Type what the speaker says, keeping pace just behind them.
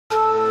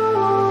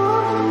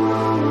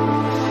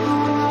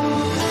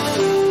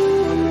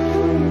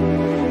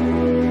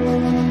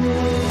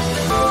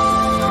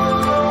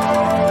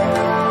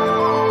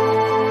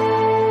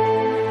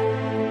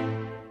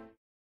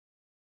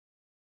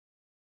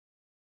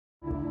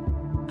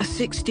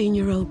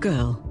16-year-old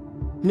girl,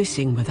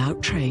 missing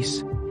without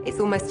trace.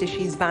 It's almost as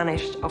she's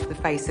vanished off the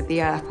face of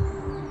the earth.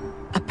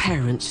 A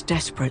parent's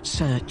desperate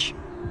search.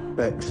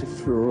 Bex,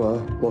 if you're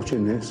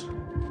watching this,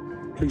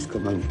 please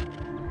come home.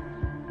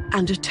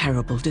 And a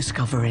terrible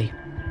discovery.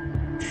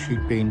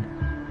 She'd been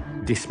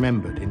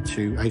dismembered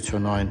into 8 or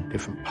 9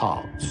 different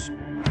parts.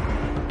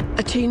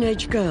 A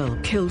teenage girl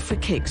killed for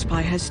kicks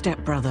by her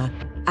stepbrother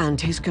and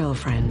his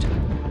girlfriend.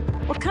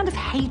 What kind of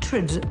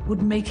hatred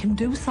would make him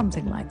do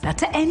something like that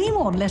to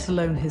anyone, let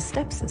alone his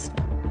stepsister?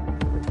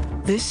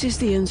 This is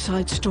the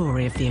inside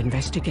story of the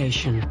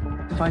investigation.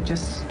 If I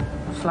just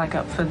flag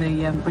up for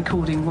the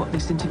recording what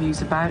this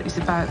interview's about, it's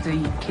about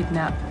the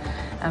kidnap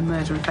and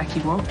murder of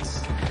Becky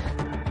Watts.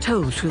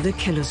 Told through the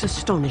killer's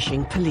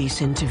astonishing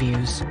police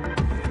interviews.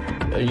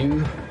 Are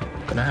you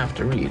going to have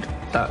to read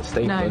that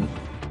statement? No.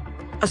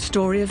 A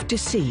story of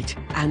deceit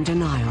and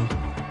denial.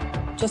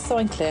 Just so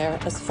I'm clear,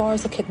 as far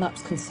as the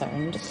kidnap's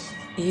concerned,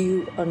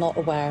 you are not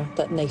aware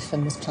that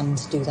Nathan was planning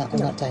to do that on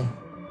that day?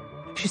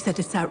 She said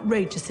it's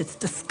outrageous, it's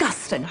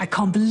disgusting. I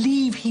can't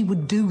believe he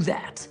would do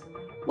that.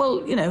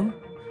 Well, you know,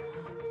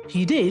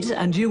 he did,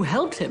 and you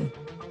helped him.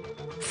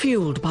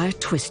 Fueled by a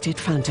twisted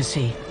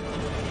fantasy.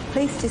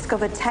 Police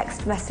discovered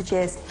text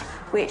messages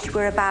which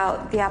were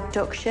about the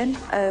abduction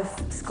of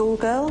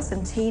schoolgirls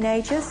and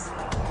teenagers.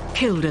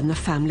 Killed in the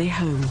family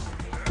home.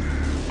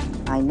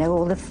 I know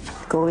all the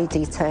gory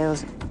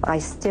details. I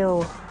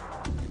still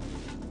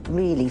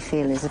really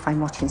feel as if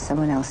I'm watching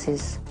someone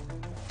else's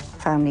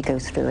family go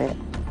through it.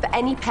 For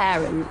any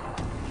parent,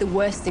 the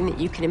worst thing that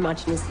you can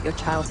imagine is that your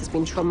child has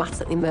been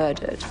traumatically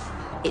murdered.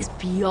 It's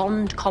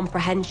beyond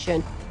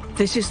comprehension.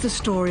 This is the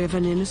story of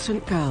an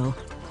innocent girl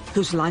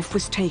whose life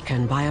was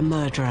taken by a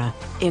murderer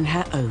in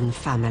her own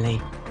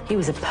family. He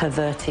was a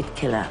perverted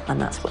killer, and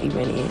that's what he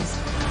really is.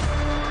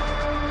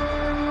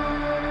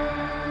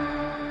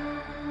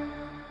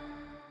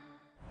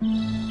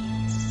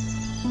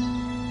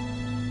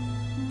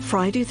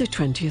 Friday the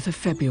 20th of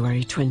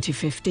February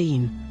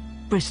 2015,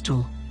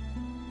 Bristol.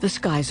 The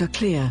skies are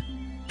clear,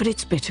 but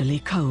it's bitterly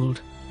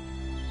cold.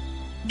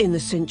 In the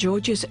St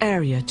George's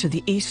area to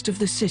the east of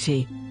the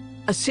city,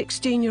 a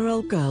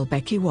 16-year-old girl,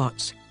 Becky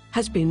Watts,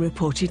 has been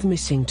reported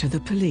missing to the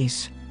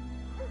police.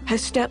 Her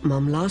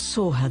stepmom last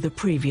saw her the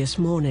previous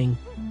morning.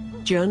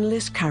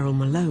 Journalist Carol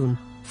Malone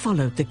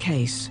followed the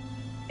case.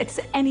 It's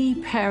any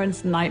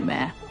parent's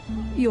nightmare.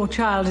 Your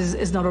child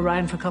is not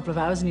around for a couple of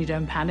hours and you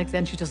don't panic,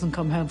 then she doesn't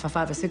come home for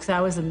 5 or 6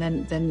 hours, and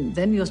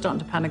then you're starting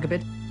to panic a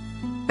bit.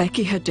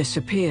 Becky had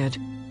disappeared,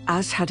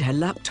 as had her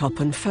laptop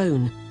and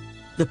phone.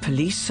 The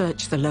police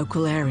searched the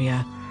local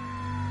area.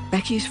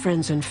 Becky's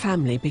friends and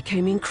family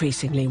became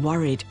increasingly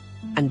worried,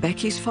 and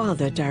Becky's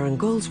father, Darren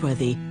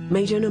Galsworthy,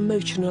 made an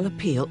emotional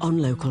appeal on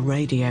local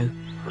radio.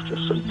 I was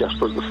just so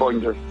desperate to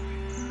find her.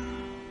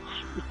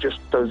 It just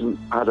doesn't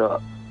add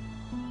up.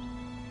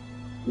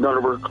 None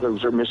of her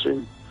clothes are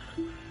missing.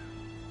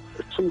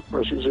 Her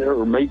toothbrush is there,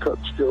 her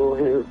makeup's still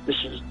here.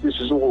 This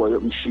is all I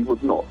am. She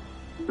would not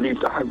leave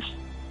the house.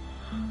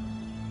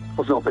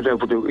 I've not been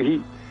able to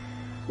eat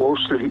or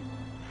sleep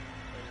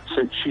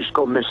since she's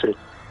gone missing.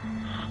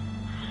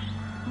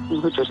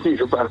 I just need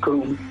her back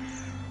home.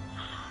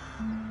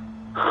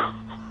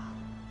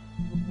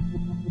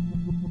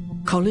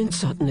 Colin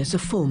Sutton is a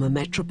former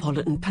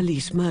Metropolitan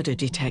Police murder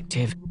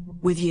detective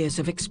with years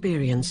of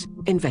experience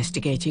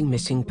investigating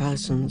missing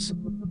persons.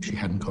 She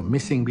hadn't gone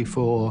missing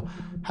before,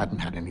 hadn't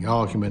had any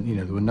argument, you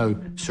know, there were no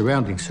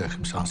surrounding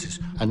circumstances.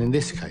 And in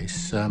this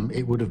case,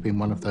 it would have been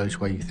one of those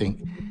where you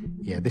think,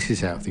 yeah, this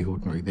is out of the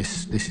ordinary.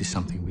 This is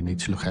something we need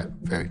to look at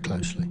very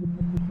closely.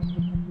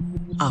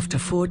 After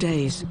 4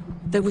 days,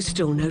 there was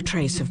still no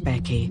trace of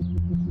Becky.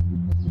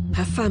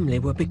 Her family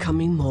were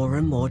becoming more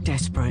and more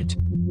desperate.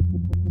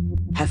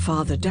 Her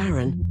father,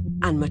 Darren,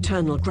 and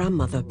maternal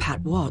grandmother,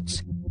 Pat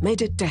Watts,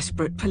 made a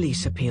desperate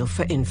police appeal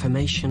for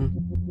information.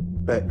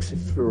 Bex,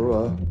 if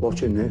you're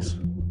watching this,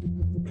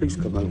 please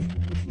come home.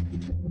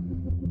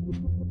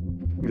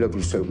 We love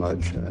you so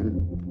much,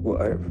 and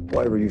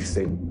whatever you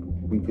think,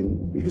 we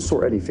can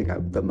sort anything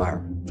out, doesn't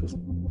matter. Just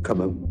come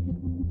home.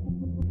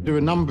 There are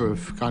a number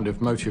of kind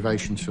of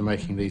motivations for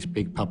making these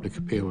big public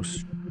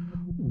appeals.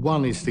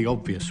 One is the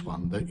obvious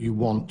one, that you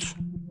want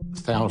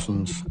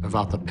thousands of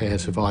other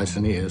pairs of eyes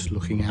and ears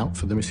looking out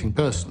for the missing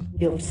person.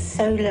 You're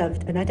so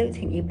loved, and I don't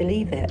think you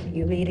believe it.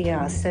 You really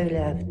are so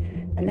loved.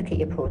 And look at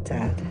your poor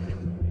dad.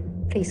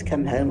 Please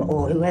come home,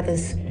 or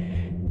whoever's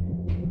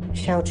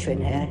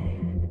sheltering her,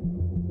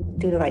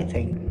 do the right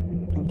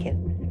thing. Thank you.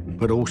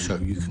 But also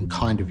you can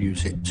kind of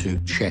use it to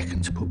check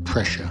and to put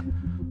pressure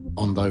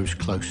on those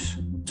close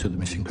to the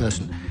missing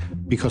person.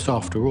 Because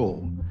after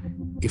all,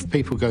 if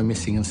people go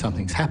missing and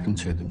something's happened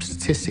to them,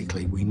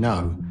 statistically we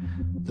know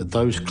that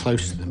those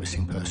close to the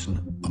missing person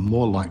are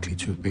more likely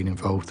to have been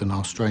involved than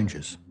are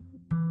strangers.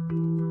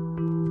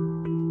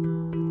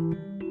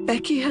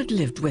 Becky had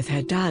lived with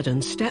her dad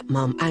and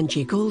stepmom,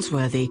 Angie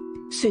Galsworthy,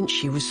 since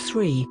she was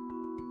 3.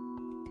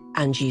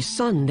 Angie's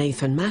son,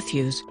 Nathan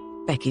Matthews,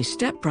 Becky's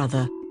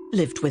stepbrother,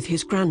 lived with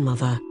his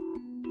grandmother.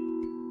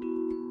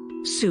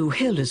 Sue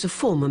Hill is a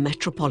former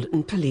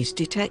Metropolitan Police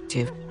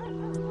detective.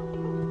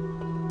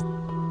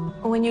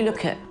 When you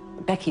look at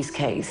Becky's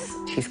case,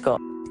 she's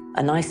got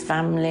a nice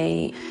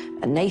family.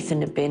 Nathan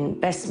had been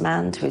best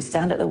man to his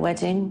dad at the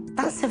wedding.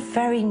 That's a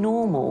very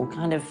normal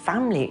kind of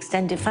family,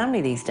 extended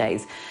family these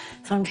days.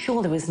 So I'm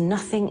sure there was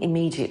nothing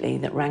immediately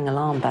that rang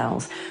alarm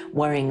bells,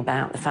 worrying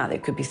about the fact that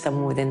it could be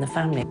someone within the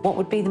family. What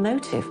would be the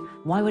motive?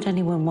 Why would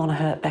anyone want to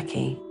hurt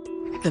Becky?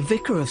 The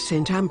vicar of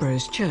St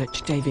Ambrose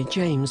Church, David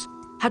James,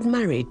 had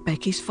married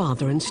Becky's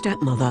father and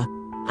stepmother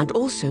and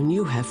also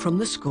knew her from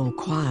the school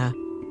choir.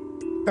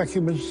 Becky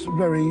was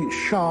very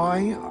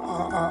shy.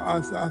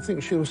 I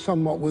think she was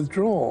somewhat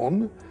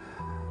withdrawn,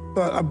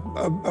 but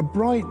a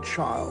bright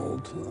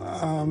child,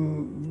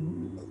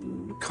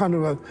 kind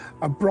of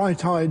a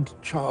bright-eyed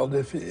child,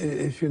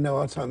 if you know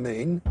what I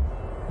mean.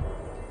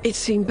 It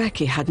seemed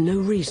Becky had no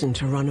reason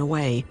to run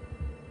away.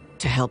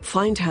 To help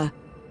find her,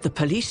 the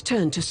police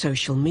turned to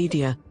social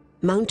media,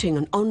 mounting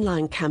an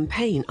online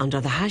campaign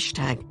under the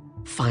hashtag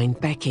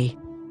 #FindBecky.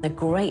 The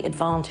great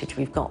advantage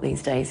we've got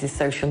these days is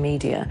social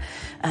media,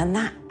 and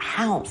that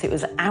helps. It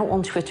was out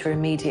on Twitter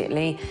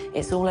immediately,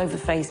 it's all over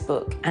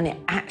Facebook, and it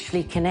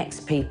actually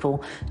connects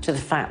people to the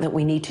fact that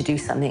we need to do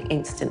something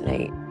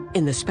instantly.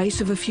 In the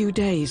space of a few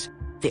days,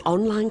 the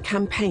online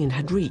campaign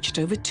had reached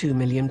over 2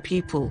 million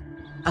people.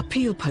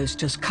 Appeal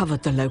posters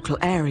covered the local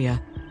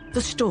area.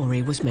 The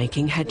story was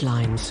making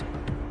headlines.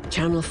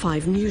 Channel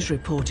 5 News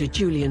reporter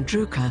Julian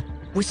Drucker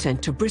was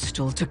sent to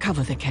Bristol to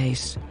cover the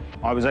case.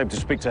 I was able to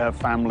speak to her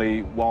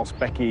family whilst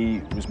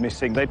Becky was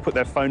missing. They put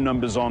their phone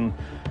numbers on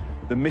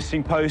the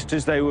missing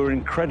posters. They were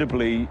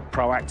incredibly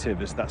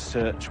proactive as that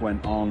search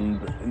went on.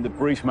 In the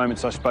brief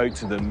moments I spoke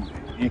to them,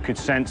 you could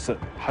sense that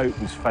hope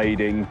was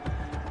fading,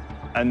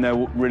 and there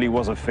really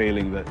was a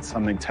feeling that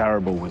something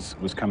terrible was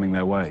coming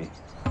their way.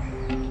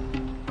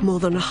 More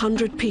than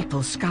 100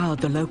 people scoured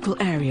the local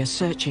area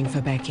searching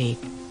for Becky,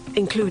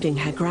 including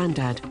her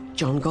granddad,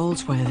 John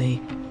Goldsworthy.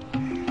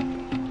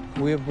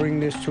 We'll bring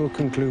this to a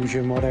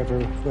conclusion, whatever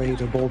way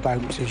the ball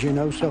bounces, you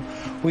know, so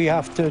we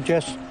have to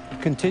just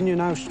continue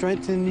now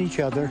strengthening each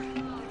other.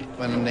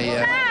 When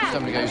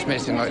somebody goes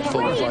missing like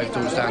 4 or 5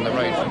 doors down the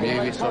road from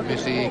you, it's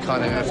obviously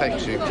kind of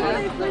affects you.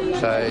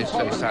 So it's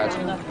so sad.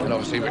 And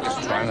obviously we're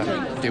just trying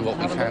to do what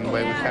we can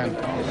where we can.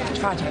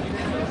 Tragic.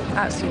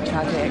 Absolutely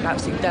tragic,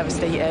 absolutely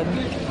devastating.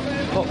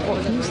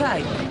 What can you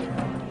say?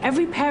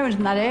 Every parent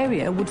in that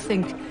area would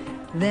think,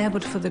 there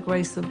but for the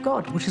grace of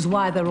God, which is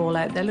why they're all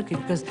out there looking,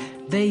 because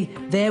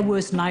their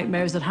worst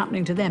nightmares are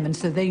happening to them, and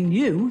so they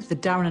knew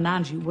that Darren and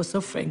Angie were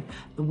suffering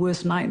the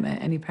worst nightmare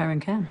any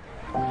parent can.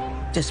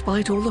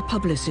 Despite all the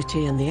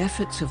publicity and the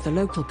efforts of the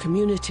local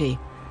community,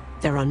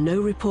 there are no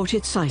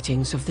reported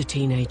sightings of the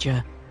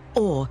teenager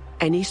or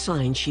any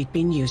sign she'd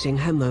been using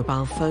her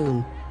mobile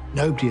phone.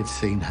 Nobody had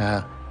seen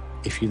her.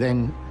 If you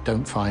then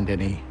don't find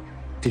any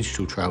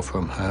digital trail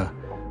from her,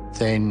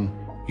 then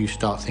you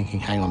start thinking,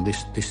 hang on,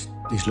 this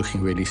is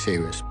looking really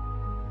serious.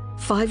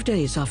 5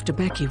 days after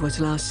Becky was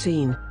last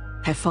seen,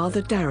 her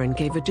father Darren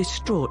gave a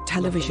distraught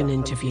television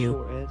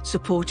interview,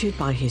 supported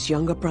by his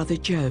younger brother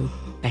Joe,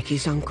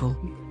 Becky's uncle.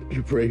 Be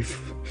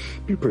brave.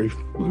 Be brave.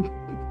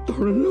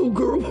 Darling little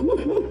girl.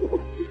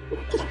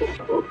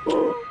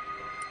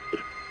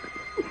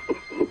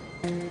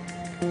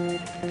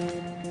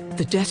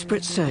 The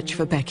desperate search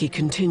for Becky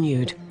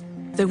continued.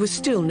 There was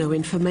still no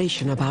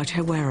information about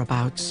her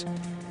whereabouts.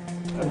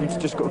 We've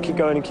just got to keep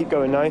going and keep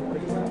going now.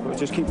 We'll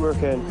just keep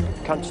working.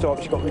 Can't stop.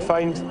 She's got to be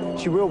found.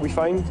 She will be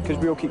found because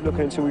we'll keep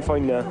looking until we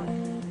find her.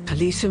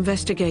 Police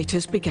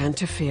investigators began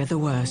to fear the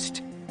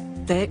worst.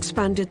 They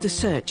expanded the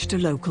search to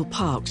local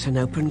parks and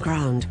open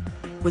ground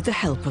with the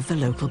help of the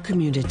local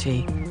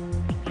community.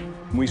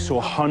 We saw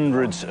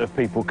hundreds of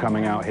people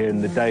coming out here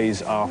in the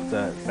days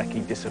after Becky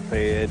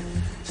disappeared,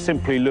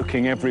 simply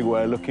looking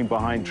everywhere, looking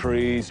behind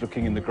trees,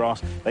 looking in the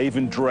grass. They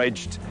even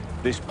dredged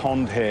this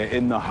pond here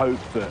in the hope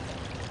that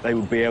they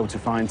would be able to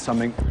find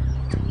something.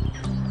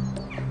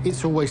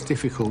 It's always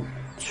difficult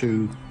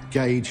to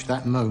gauge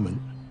that moment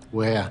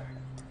where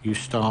you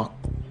start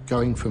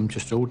going from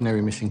just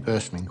ordinary missing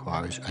person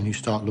inquiries and you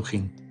start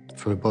looking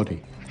for a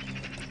body.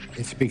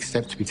 It's a big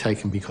step to be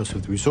taken because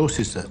of the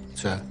resources that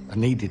are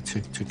needed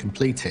to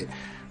complete it,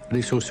 but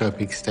it's also a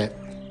big step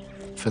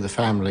for the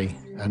family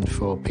and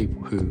for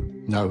people who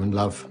know and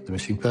love the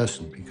missing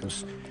person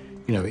because,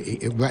 you know,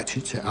 it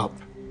ratchets it up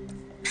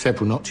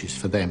several notches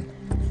for them.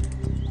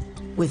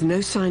 With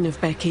no sign of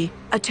Becky,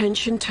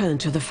 attention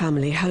turned to the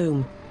family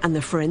home and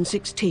the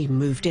forensics team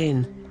moved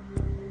in.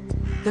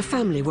 The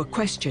family were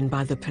questioned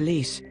by the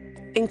police,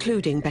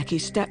 including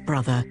Becky's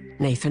stepbrother,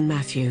 Nathan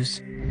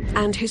Matthews,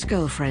 and his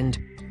girlfriend,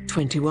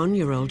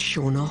 21-year-old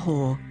Shauna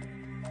Hoare.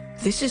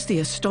 This is the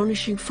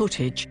astonishing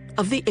footage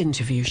of the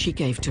interview she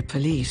gave to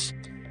police.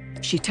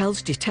 She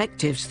tells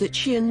detectives that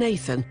she and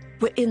Nathan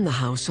were in the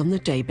house on the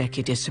day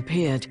Becky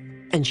disappeared,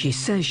 and she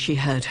says she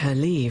heard her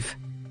leave.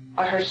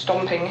 I heard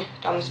stomping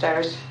down the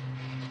stairs.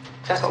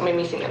 That's what made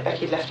me think that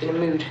Becky left in a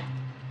mood.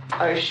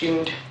 I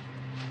assumed,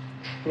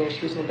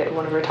 she was in a bit of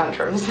one of her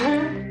tantrums.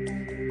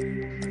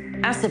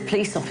 As a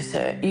police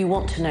officer, you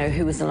want to know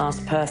who was the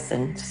last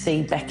person to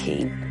see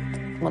Becky.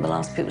 Well, the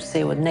last people to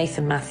see were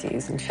Nathan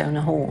Matthews and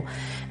Shauna Hoare.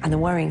 And the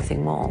worrying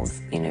thing was,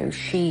 you know,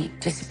 she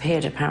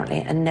disappeared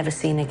apparently and never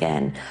seen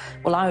again.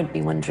 Well, I would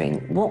be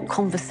wondering what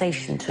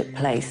conversation took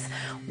place,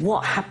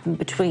 what happened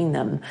between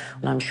them.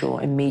 And I'm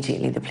sure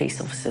immediately the police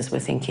officers were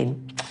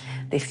thinking,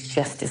 this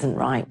just isn't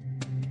right.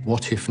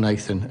 What if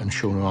Nathan and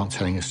Shauna aren't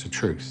telling us the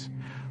truth?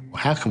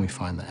 Well, how can we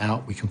find that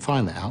out? We can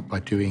find that out by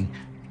doing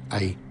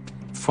a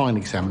fine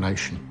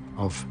examination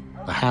of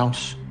the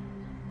house,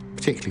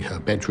 particularly her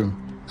bedroom,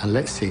 and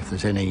let's see if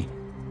there's any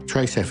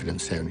trace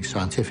evidence there, any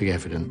scientific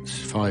evidence,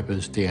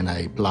 fibres,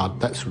 DNA,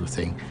 blood, that sort of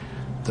thing,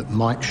 that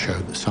might show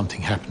that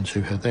something happened to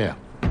her there.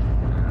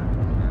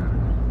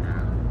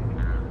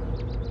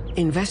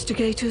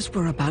 Investigators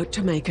were about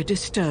to make a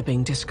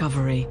disturbing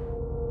discovery.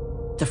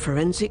 The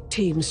forensic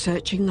team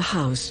searching the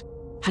house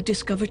had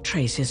discovered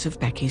traces of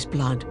Becky's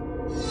blood.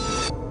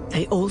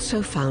 They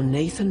also found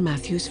Nathan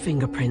Matthews'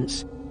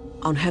 fingerprints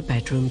on her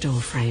bedroom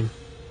doorframe.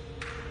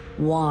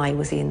 Why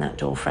was he in that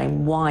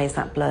doorframe? Why is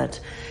that blood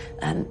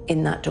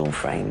in that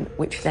doorframe?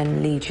 Which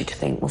then leads you to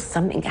think, well,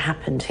 something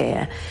happened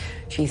here.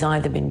 She's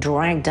either been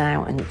dragged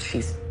out and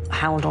she's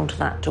held onto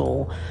that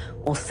door,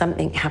 or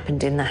something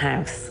happened in the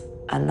house,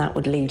 and that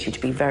would lead you to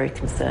be very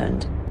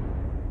concerned.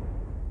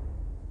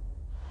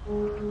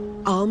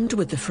 Armed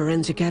with the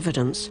forensic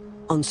evidence,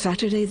 on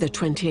Saturday the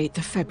 28th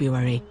of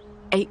February,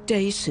 8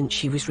 days since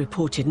she was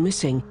reported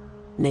missing,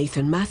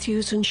 Nathan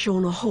Matthews and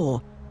Shauna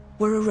Hoare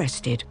were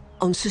arrested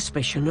on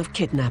suspicion of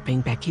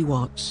kidnapping Becky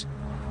Watts.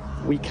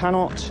 We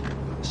cannot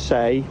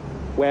say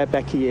where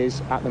Becky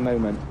is at the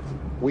moment.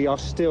 We are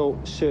still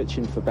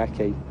searching for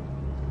Becky.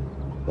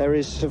 There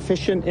is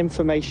sufficient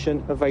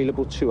information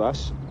available to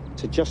us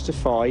to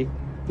justify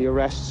the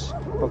arrests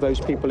of those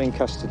people in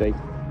custody.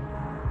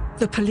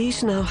 The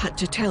police now had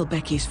to tell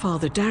Becky's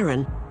father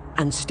Darren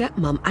and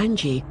stepmum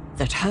Angie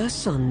that her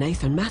son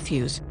Nathan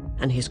Matthews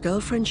and his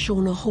girlfriend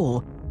Shauna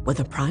Hoare were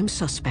the prime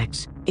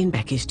suspects in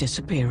Becky's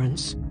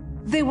disappearance.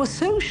 They were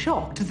so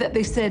shocked that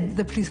they said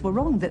the police were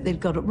wrong, that they'd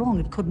got it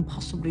wrong. It couldn't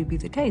possibly be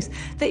the case.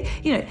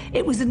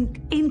 It was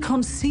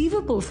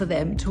inconceivable for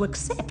them to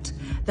accept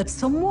that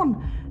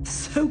someone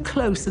so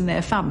close in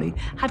their family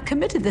had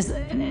committed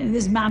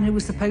this man who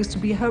was supposed to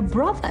be her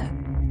brother.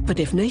 But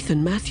if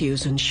Nathan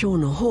Matthews and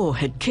Shauna Hoare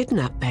had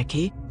kidnapped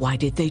Becky, why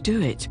did they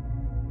do it?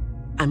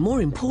 And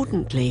more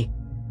importantly,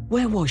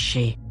 where was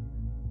she?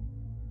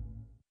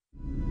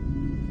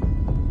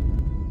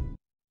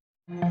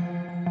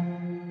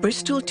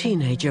 Bristol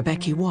teenager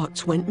Becky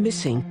Watts went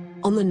missing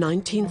on the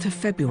 19th of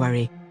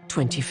February,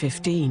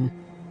 2015.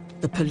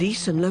 The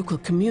police and local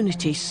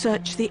community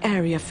searched the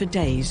area for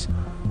days,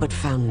 but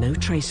found no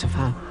trace of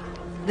her.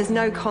 There's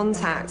no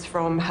contact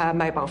from her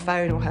mobile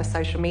phone or her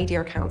social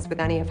media accounts with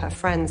any of her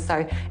friends,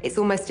 so it's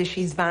almost as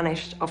she's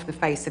vanished off the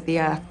face of the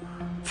earth.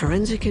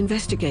 Forensic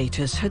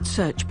investigators had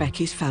searched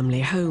Becky's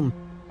family home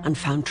and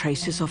found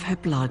traces of her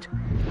blood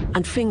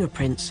and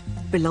fingerprints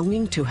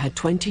belonging to her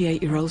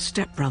 28-year-old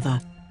stepbrother,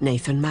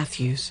 Nathan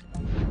Matthews.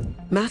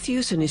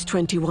 Matthews and his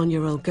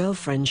 21-year-old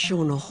girlfriend,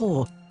 Shauna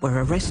Hoare,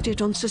 were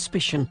arrested on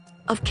suspicion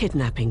of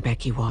kidnapping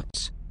Becky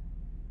Watts.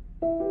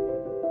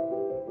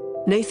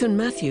 Nathan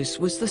Matthews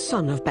was the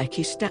son of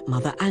Becky's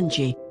stepmother,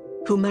 Angie,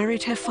 who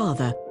married her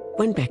father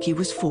when Becky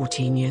was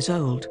 14 years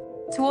old.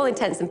 To all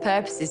intents and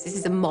purposes, this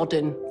is a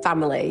modern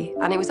family,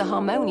 and it was a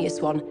harmonious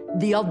one.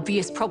 The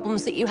obvious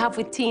problems that you have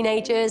with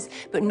teenagers,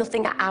 but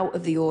nothing out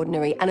of the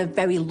ordinary, and a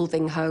very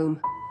loving home.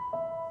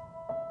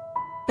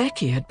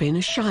 Becky had been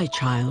a shy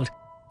child,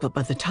 but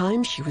by the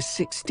time she was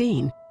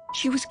 16,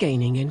 she was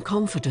gaining in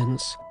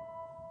confidence.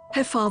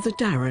 Her father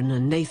Darren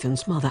and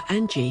Nathan's mother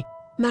Angie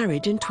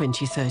married in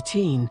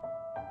 2013.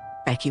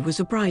 Becky was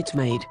a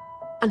bridesmaid,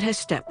 and her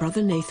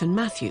stepbrother Nathan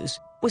Matthews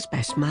was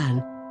best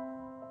man.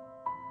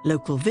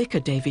 Local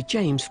vicar David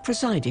James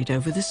presided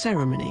over the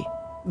ceremony.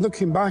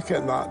 Looking back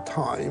at that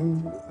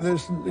time,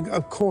 there's,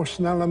 of course,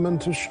 an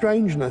element of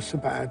strangeness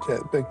about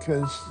it,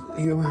 because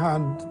you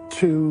had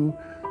two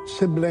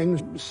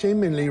siblings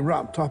seemingly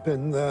wrapped up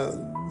in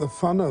the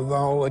fun of the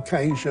whole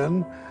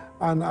occasion,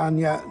 and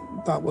yet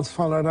that was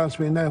followed, as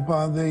we know,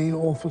 by the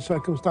awful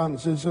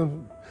circumstances of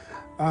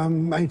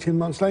 18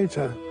 months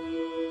later.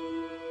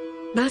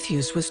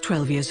 Matthews was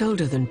 12 years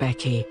older than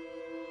Becky.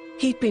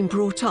 He'd been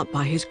brought up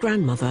by his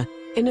grandmother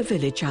in a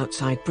village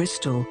outside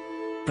Bristol,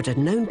 but had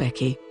known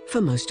Becky for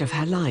most of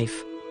her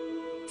life.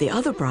 The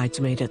other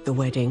bridesmaid at the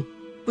wedding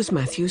was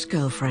Matthews'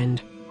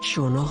 girlfriend,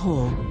 Shauna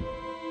Hoare.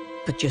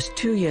 But just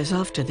 2 years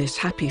after this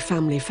happy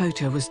family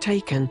photo was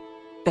taken,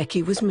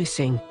 Becky was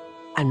missing,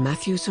 and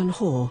Matthews and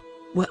Hoare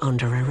were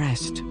under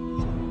arrest.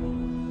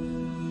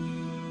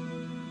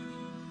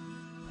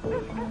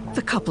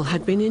 The couple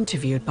had been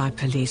interviewed by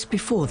police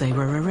before they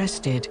were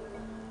arrested.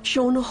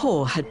 Shauna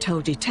Hoare had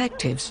told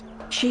detectives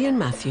she and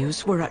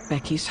Matthews were at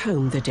Becky's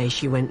home the day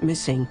she went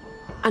missing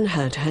and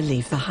heard her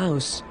leave the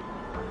house.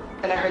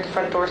 Then I heard the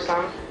front door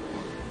slam.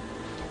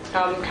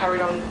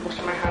 Carried on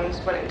washing my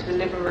hands, went into the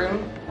living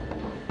room.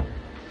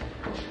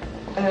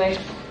 And then I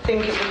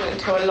think it wasn't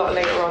until a lot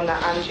later on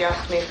that Angie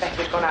asked me if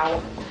Becky had gone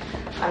out,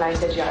 and I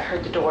said, yeah, I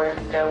heard the door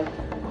go.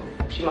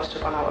 She must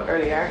have gone out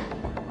earlier.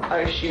 I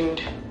assumed,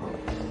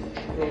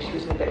 you know, she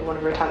was in a bit of one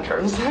of her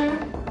tantrums.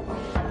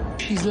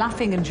 She's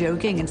laughing and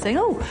joking and saying,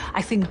 oh,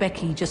 I think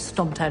Becky just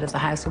stomped out of the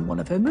house in one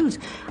of her moods.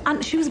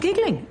 And she was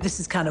giggling. This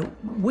is kind of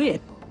weird.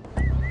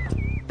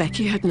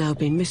 Becky had now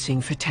been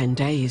missing for 10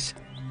 days,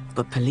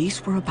 but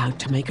police were about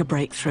to make a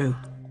breakthrough.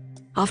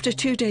 After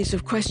 2 days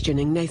of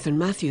questioning Nathan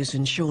Matthews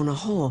and Shauna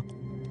Hoare,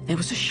 there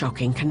was a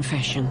shocking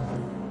confession.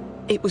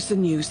 It was the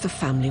news the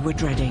family were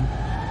dreading.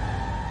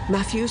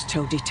 Matthews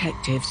told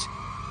detectives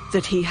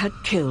that he had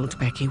killed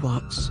Becky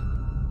Watts.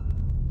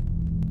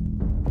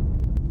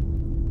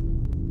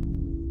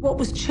 What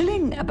was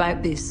chilling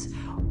about this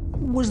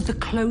was the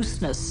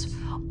closeness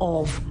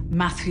of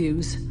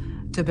Matthews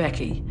to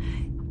Becky.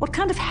 What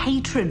kind of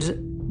hatred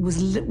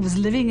was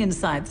living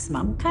inside this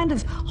man? What kind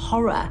of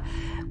horror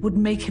would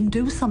make him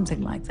do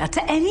something like that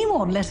to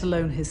anyone, let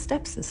alone his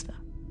stepsister?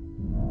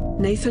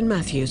 Nathan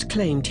Matthews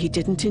claimed he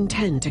didn't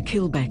intend to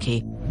kill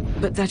Becky,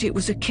 but that it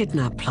was a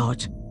kidnap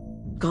plot,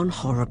 gone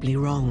horribly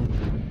wrong.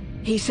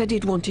 He said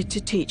he'd wanted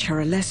to teach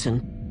her a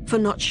lesson for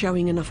not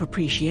showing enough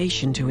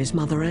appreciation to his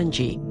mother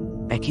Angie,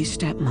 Becky's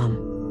stepmom.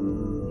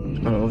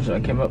 And also I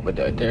came up with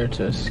the idea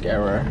to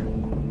scare her,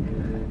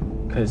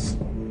 because,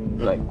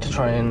 like, to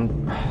try and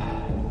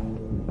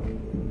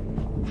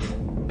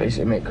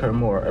basically make her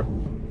more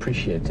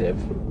appreciative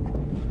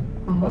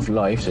of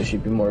life, so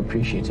she'd be more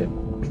appreciative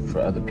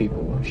for other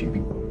people. She'd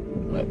be,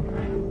 like,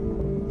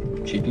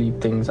 she'd leave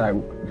things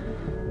out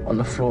on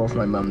the floor for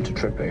my mum to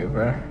trip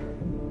over,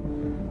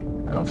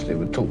 and obviously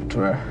would talk to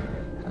her,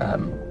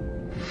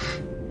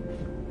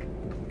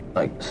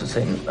 like, so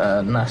saying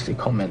nasty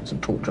comments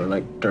and talk to her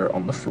like dirt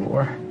on the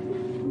floor.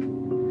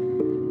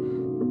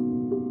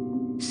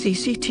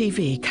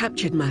 CCTV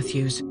captured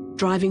Matthews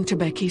driving to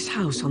Becky's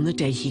house on the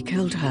day he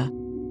killed her.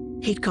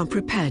 He'd come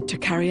prepared to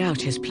carry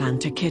out his plan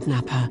to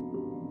kidnap her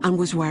and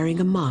was wearing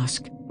a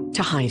mask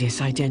to hide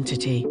his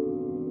identity.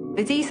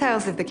 The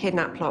details of the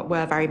kidnap plot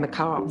were very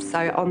macabre.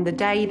 So on the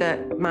day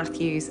that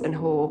Matthews and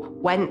Hoare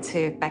went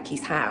to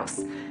Becky's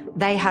house,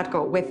 they had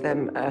got with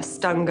them a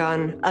stun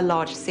gun, a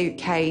large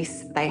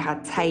suitcase, they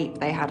had tape,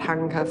 they had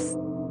handcuffs.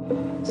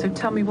 So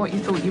tell me what you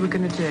thought you were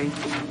going to do,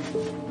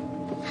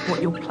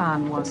 what your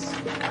plan was.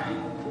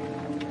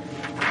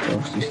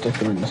 Obviously stick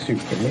her in the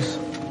suitcase.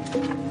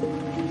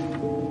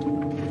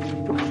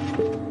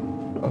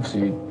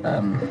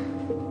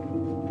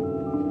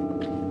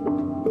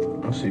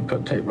 Obviously,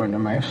 put tape around her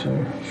mouth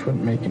so she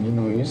wouldn't make any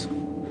noise.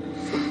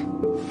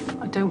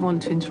 I don't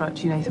want to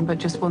interrupt you, Nathan, but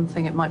just one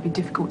thing, it might be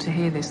difficult to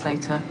hear this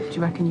later. Do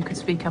you reckon you could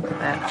speak up a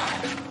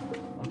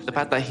bit? The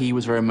fact that he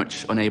was very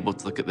much unable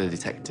to look at the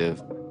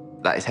detective,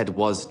 that his head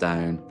was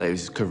down, that he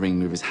was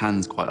covering with his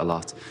hands quite a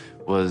lot,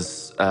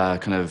 was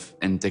kind of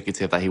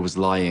indicative that he was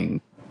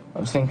lying. I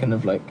was thinking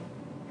of, like,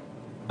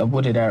 a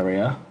wooded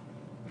area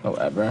or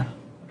whatever,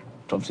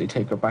 to obviously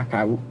take her back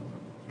out,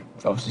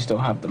 to obviously still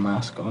have the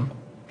mask on.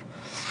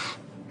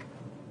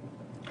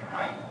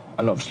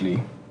 And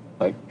obviously,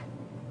 like,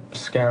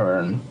 scare her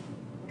and,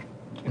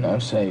 you know,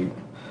 say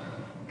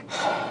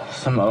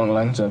something along the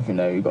lines of, you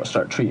know, you've got to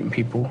start treating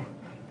people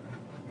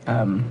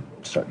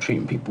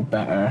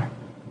better,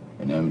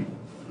 you know,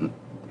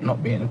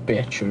 not being a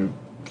bitch or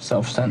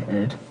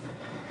self-centered.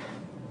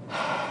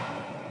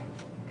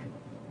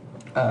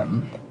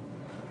 And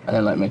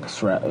then, like, make a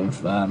threat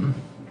of,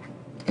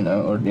 you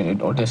know,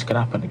 or this could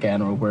happen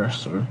again or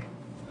worse or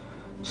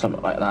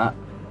something like that.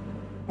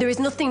 There is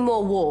nothing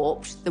more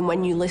warped than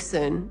when you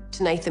listen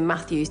to Nathan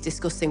Matthews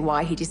discussing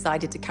why he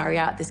decided to carry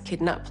out this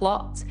kidnap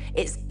plot.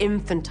 It's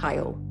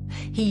infantile.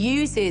 He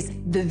uses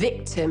the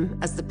victim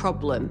as the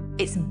problem.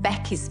 It's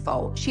Becky's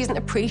fault. She isn't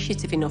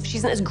appreciative enough. She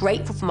isn't as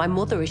grateful for my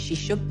mother as she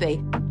should be.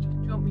 Do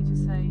you want me to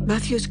say?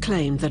 Matthews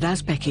claimed that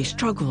as Becky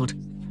struggled,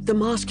 the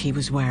mask he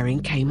was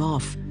wearing came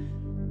off.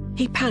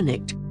 He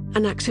panicked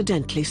and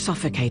accidentally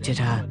suffocated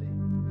her.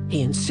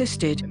 He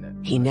insisted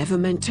he never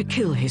meant to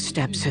kill his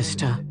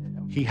stepsister.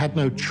 He had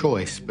no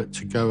choice but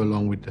to go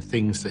along with the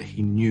things that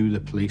he knew the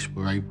police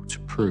were able to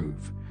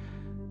prove.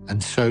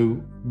 And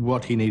so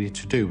what he needed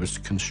to do was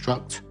to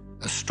construct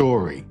a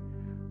story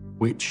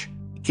which,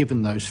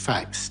 given those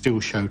facts, still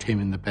showed him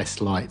in the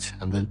best light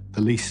and the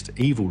least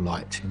evil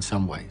light in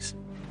some ways.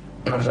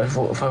 As I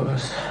thought, if I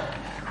was,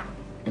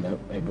 you know,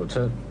 able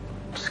to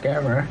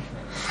scare her,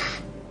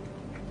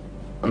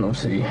 and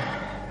obviously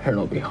her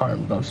not be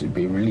harmed, and obviously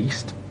be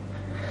released.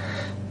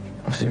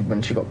 Obviously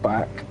when she got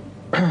back,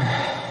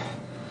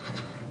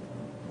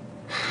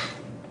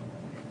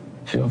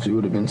 she obviously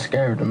would have been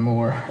scared and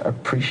more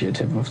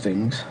appreciative of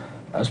things,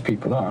 as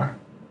people are.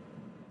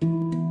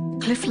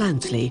 Cliff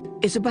Lansley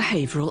is a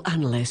behavioural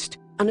analyst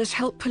and has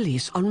helped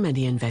police on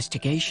many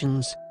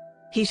investigations.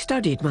 He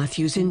studied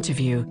Matthew's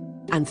interview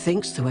and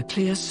thinks there were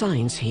clear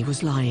signs he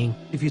was lying.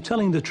 If you're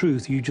telling the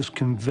truth, you just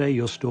convey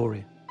your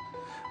story.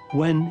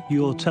 When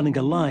you're telling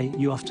a lie,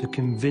 you have to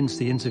convince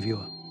the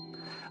interviewer.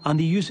 And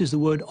he uses the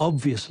word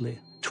obviously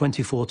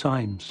 24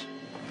 times.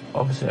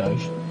 Obviously,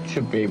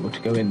 should be able to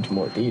go into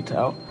more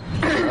detail.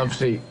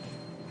 Obviously,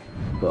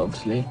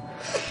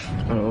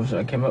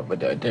 I came up with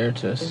the idea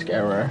to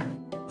scare her.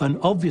 And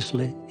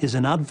obviously is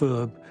an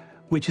adverb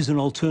which is an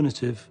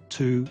alternative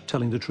to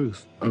telling the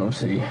truth. And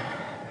obviously,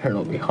 her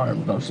not be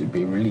harmed, and obviously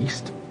be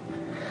released.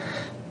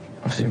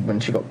 Obviously, when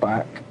she got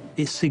back.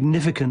 It's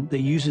significant that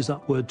he uses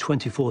that word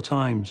 24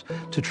 times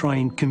to try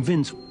and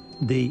convince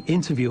the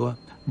interviewer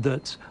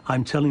that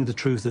I'm telling the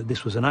truth, that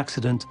this was an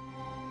accident.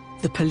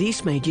 The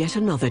police made yet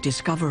another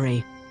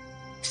discovery.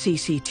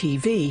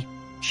 CCTV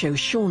shows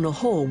Shauna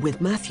Hoare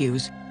with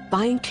Matthews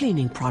buying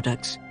cleaning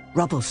products,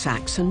 rubble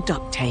sacks and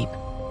duct tape.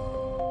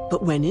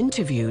 But when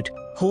interviewed,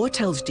 Hoare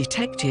tells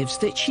detectives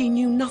that she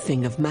knew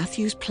nothing of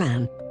Matthews'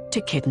 plan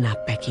to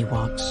kidnap Becky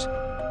Watts.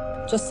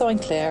 Just so I'm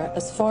clear,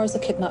 as far as the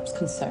kidnap's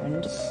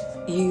concerned,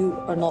 you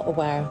are not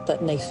aware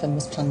that Nathan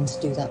was planning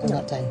to do that on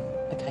that day?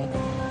 Okay.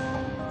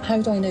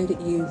 How do I know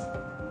that you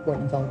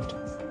weren't involved?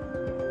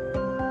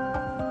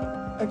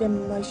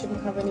 Again, I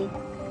shouldn't have any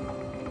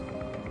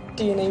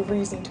DNA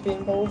reason to be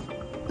involved.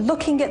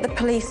 Looking at the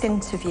police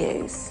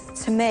interviews,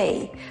 to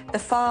me, the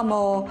far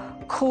more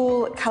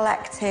cool,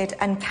 collected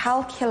and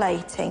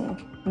calculating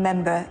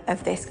member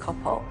of this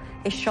couple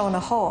is Shauna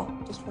Hoare.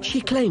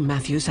 She claimed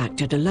Matthews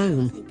acted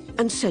alone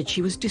and said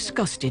she was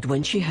disgusted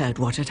when she heard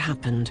what had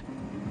happened.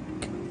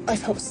 I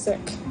felt sick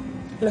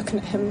looking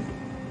at him,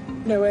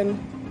 knowing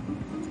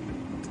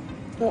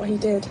what he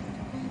did.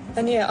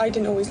 And yeah, I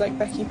didn't always like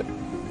Becky, but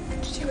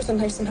she was a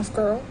nice enough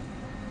girl.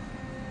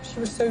 She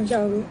was so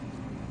young.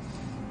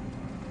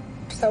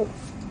 So...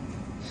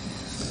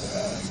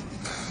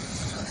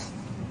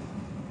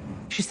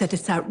 She said,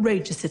 it's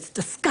outrageous, it's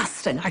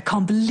disgusting. I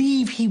can't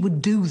believe he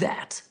would do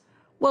that.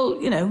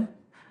 Well, you know,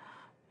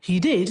 he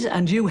did,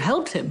 and you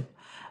helped him.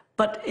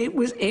 But it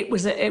was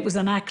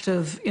an act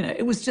of, you know,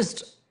 it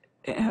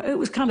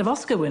was kind of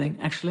Oscar-winning,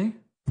 actually.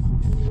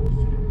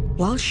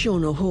 While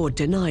Shauna Hoare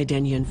denied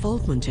any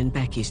involvement in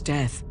Becky's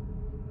death,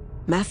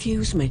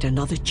 Matthews made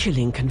another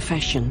chilling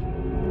confession.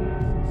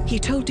 He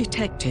told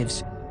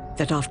detectives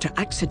that after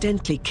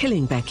accidentally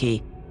killing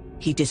Becky,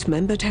 he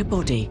dismembered her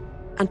body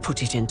and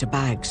put it into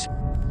bags.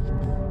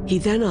 He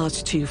then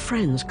asked two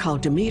friends, Carl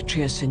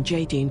Demetrius and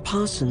Jadine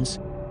Parsons,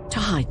 to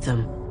hide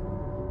them.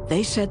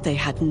 They said they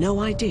had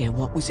no idea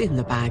what was in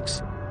the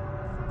bags.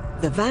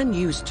 The van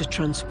used to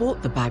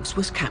transport the bags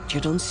was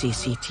captured on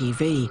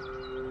CCTV.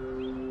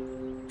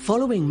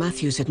 Following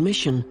Matthews'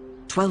 admission,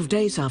 12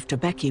 days after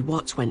Becky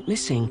Watts went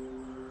missing,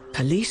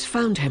 police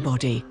found her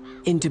body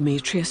in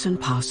Demetrius and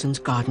Parsons'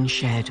 garden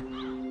shed.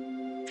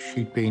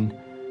 She'd been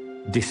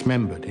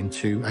dismembered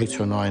into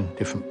 8 or 9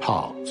 different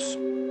parts.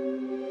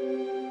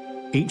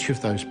 Each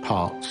of those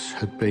parts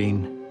had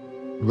been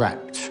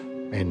wrapped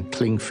in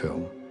cling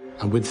film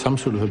and with some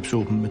sort of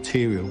absorbent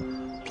material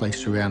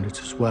placed around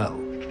it as well.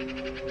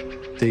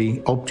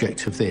 The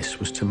object of this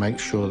was to make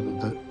sure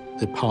that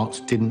the parts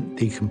didn't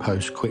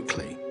decompose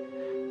quickly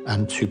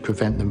and to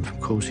prevent them from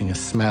causing a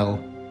smell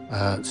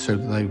so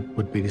that they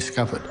would be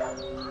discovered.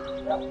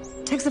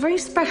 It takes a very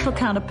special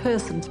kind of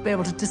person to be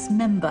able to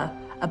dismember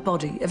a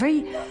body, a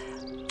very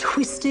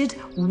twisted,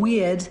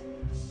 weird,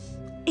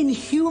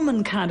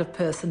 inhuman kind of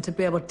person to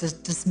be able to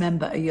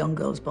dismember a young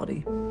girl's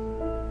body.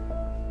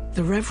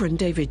 The Reverend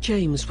David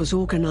James was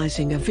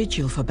organising a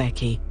vigil for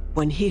Becky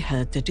when he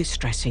heard the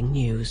distressing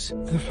news.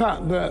 The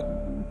fact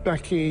that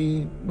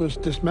Becky was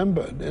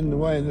dismembered in the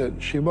way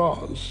that she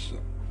was,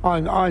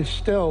 I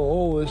still,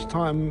 all this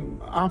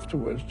time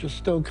afterwards, just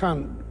still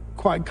can't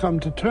quite come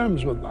to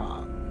terms with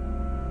that.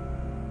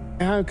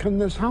 How can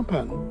this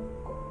happen?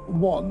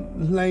 What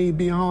lay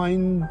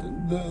behind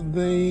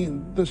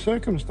the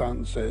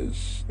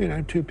circumstances? You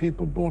know, two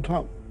people brought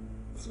up,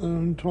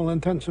 to all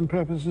intents and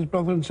purposes,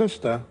 brother and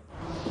sister.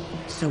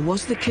 So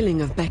was the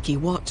killing of Becky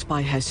Watts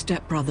by her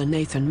stepbrother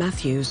Nathan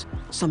Matthews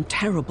some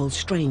terrible,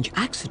 strange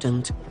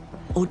accident?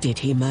 Or did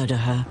he murder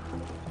her?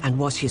 And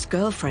was his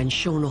girlfriend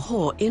Shauna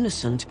Hoare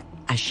innocent,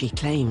 as she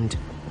claimed?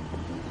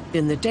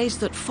 In the days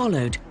that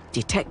followed,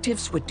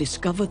 detectives would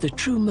discover the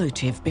true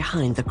motive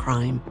behind the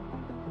crime.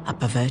 A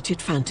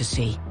perverted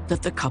fantasy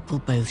that the couple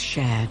both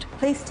shared.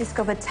 Police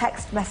discovered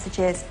text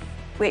messages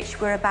which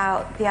were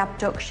about the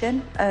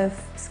abduction of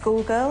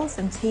schoolgirls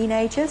and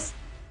teenagers.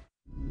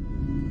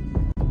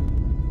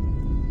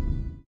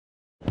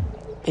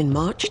 In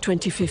March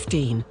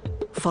 2015,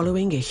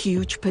 following a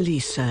huge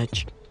police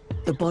search,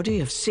 the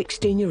body of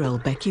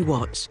 16-year-old Becky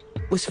Watts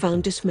was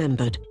found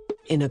dismembered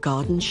in a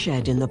garden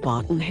shed in the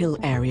Barton Hill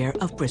area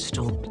of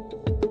Bristol.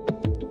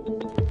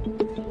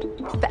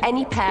 For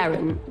any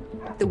parent,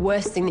 the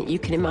worst thing that you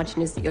can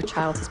imagine is that your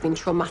child has been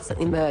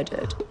traumatically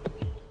murdered.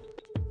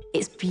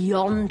 It's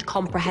beyond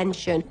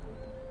comprehension.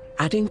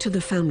 Adding to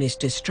the family's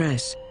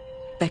distress,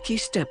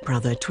 Becky's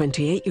stepbrother,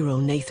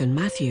 28-year-old Nathan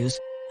Matthews,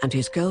 and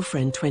his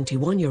girlfriend,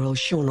 21-year-old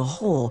Shauna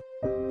Hoare,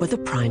 were the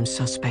prime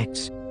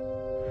suspects.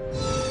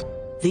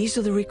 These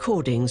are the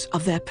recordings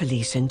of their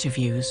police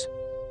interviews.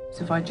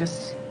 So if I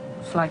just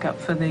flag up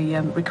for the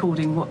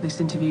recording what this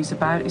interview's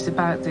about, it's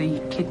about the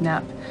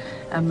kidnap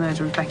and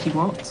murder of Becky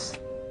Watts.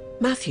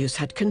 Matthews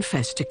had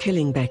confessed to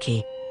killing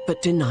Becky,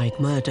 but denied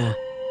murder.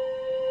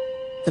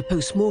 The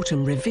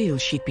post-mortem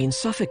revealed she'd been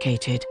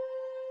suffocated,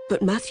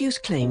 but Matthews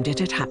claimed it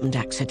had happened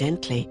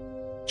accidentally,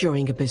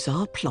 during a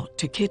bizarre plot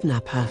to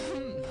kidnap her.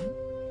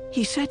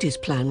 He said his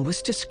plan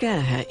was to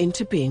scare her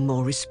into being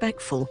more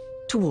respectful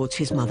towards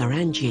his mother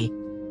Angie,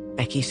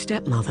 Becky's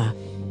stepmother.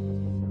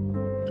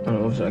 And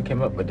also I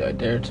came up with the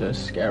idea to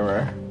scare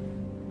her,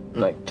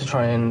 like to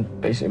try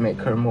and basically make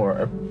her more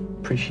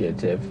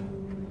appreciative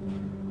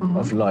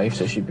of life,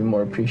 so she'd be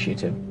more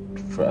appreciative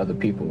for other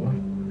people.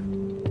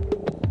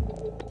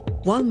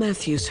 While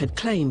Matthews had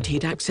claimed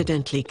he'd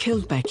accidentally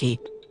killed Becky,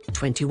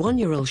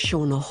 21-year-old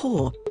Shauna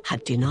Hoare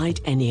had denied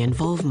any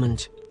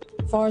involvement.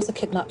 As far as the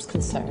kidnap's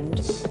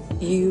concerned,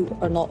 you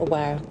are not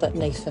aware that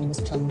Nathan was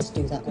planning to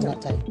do that on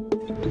that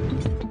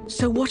day.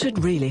 So what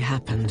had really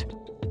happened?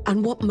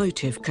 And what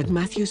motive could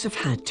Matthews have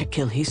had to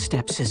kill his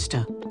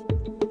stepsister?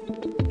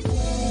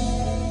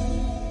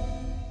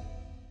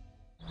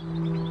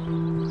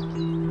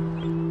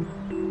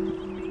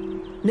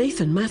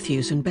 Nathan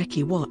Matthews and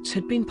Becky Watts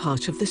had been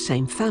part of the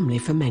same family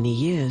for many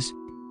years,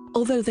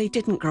 although they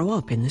didn't grow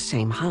up in the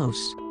same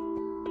house.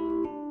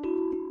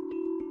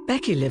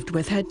 Becky lived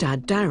with her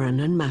dad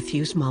Darren and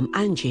Matthew's mum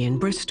Angie in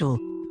Bristol,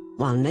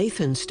 while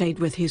Nathan stayed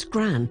with his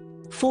gran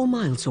 4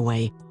 miles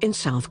away in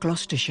South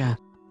Gloucestershire.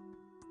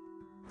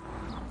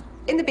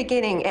 In the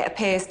beginning, it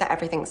appears that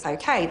everything's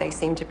okay. They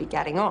seem to be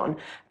getting on.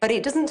 But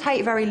it doesn't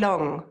take very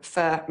long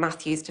for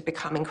Matthews to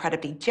become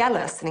incredibly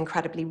jealous and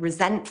incredibly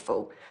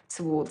resentful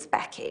towards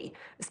Becky,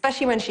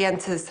 especially when she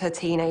enters her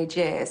teenage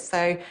years.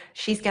 So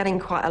she's getting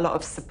quite a lot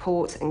of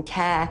support and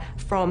care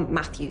from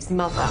Matthew's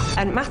mother.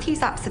 And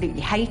Matthews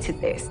absolutely hated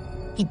this.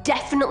 He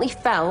definitely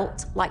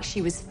felt like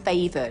she was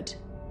favoured.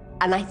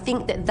 And I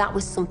think that that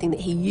was something that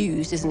he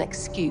used as an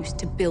excuse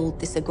to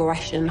build this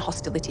aggression and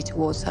hostility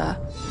towards her.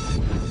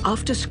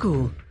 After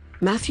school,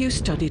 Matthew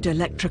studied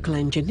electrical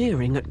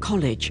engineering at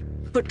college,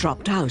 but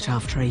dropped out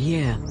after a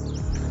year.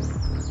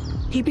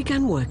 He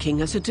began working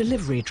as a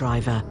delivery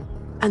driver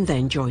and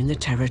then joined the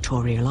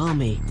Territorial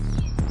Army.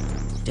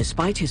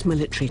 Despite his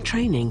military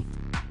training,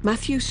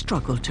 Matthew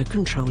struggled to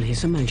control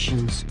his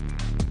emotions.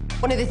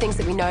 One of the things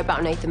that we know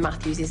about Nathan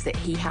Matthews is that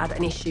he had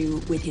an issue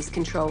with his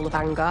control of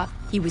anger.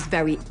 He was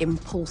very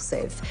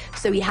impulsive,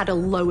 so he had a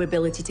low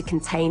ability to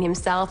contain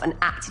himself and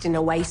acted in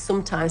a way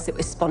sometimes that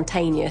was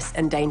spontaneous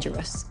and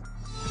dangerous.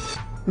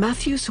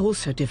 Matthews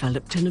also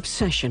developed an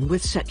obsession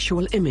with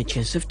sexual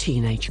images of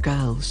teenage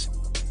girls.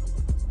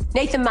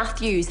 Nathan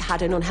Matthews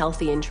had an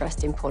unhealthy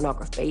interest in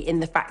pornography, in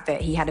the fact that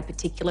he had a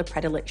particular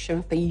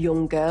predilection for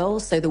young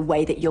girls, so the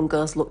way that young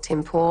girls looked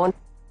in porn.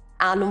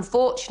 And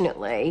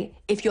unfortunately,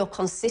 if you're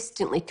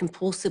consistently,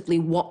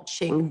 compulsively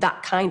watching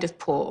that kind of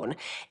porn,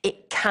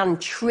 it can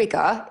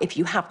trigger, if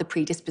you have the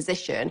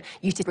predisposition,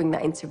 you to bring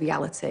that into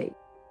reality.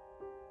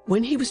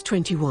 When he was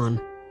 21,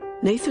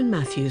 Nathan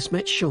Matthews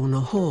met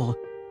Shauna Hoare,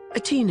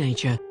 a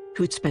teenager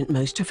who'd spent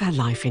most of her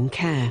life in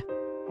care.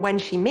 When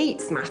she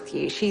meets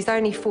Matthew, she's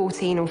only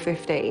 14 or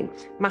 15.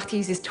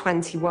 Matthews is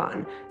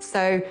 21.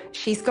 So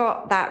she's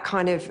got that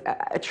kind of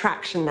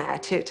attraction there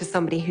to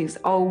somebody who's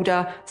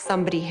older,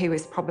 somebody who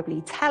is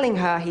probably telling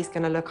her he's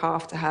going to look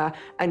after her.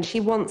 And she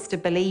wants to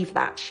believe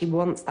that. She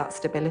wants that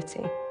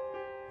stability.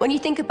 When you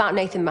think about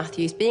Nathan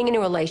Matthews being in a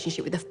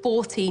relationship with a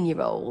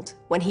 14-year-old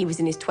when he was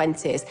in his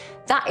 20s,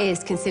 that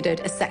is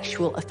considered a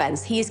sexual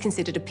offence. He is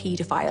considered a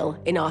paedophile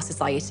in our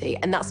society,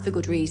 and that's for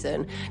good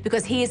reason,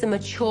 because he is a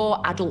mature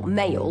adult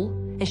male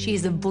and she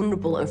is a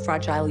vulnerable and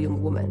fragile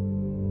young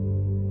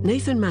woman.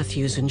 Nathan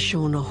Matthews and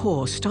Shauna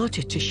Hoare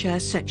started to share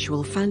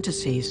sexual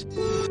fantasies,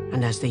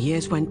 and as the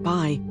years went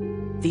by,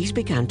 these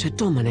began to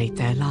dominate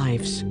their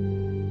lives.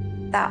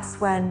 That's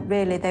when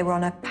really they were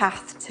on a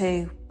path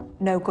to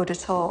no good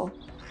at all.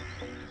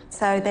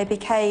 So they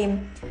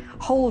became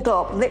holed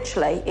up,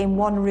 literally, in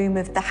one room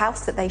of the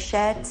house that they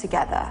shared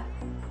together,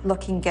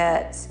 looking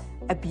at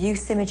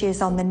abuse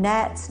images on the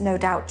net, no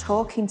doubt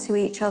talking to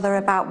each other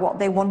about what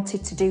they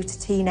wanted to do to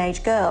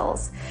teenage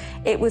girls.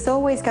 It was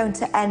always going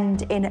to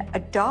end in a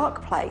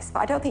dark place,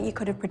 but I don't think you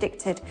could have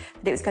predicted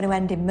that it was going to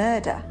end in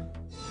murder.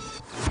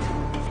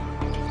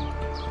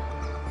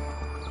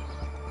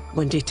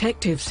 When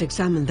detectives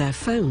examined their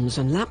phones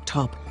and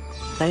laptop,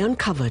 they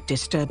uncovered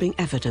disturbing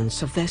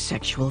evidence of their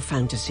sexual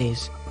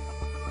fantasies.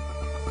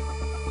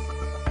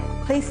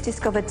 Police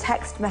discovered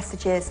text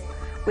messages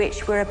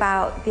which were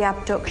about the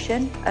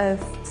abduction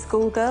of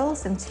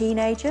schoolgirls and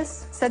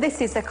teenagers. So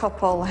this is a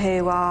couple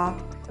who are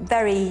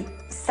very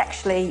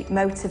sexually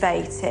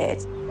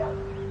motivated.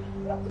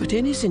 But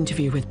in his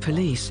interview with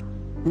police,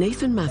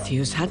 Nathan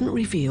Matthews hadn't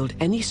revealed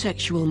any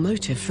sexual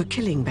motive for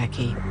killing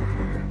Becky.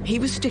 He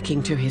was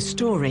sticking to his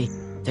story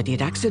that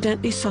he'd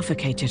accidentally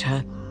suffocated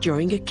her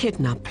during a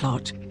kidnap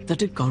plot that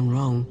had gone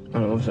wrong.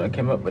 And also I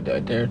came up with the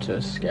idea to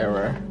scare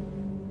her,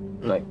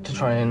 like to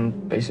try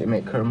and basically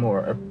make her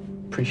more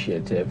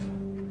appreciative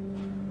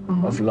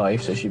of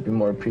life, so she'd be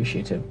more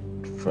appreciative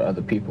for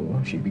other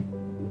people. She'd be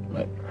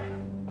like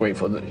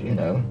grateful that, you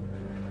know,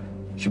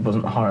 she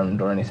wasn't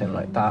harmed or anything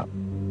like that.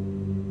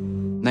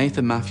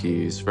 Nathan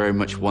Matthews very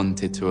much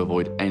wanted to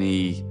avoid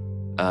any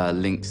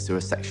links to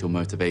a sexual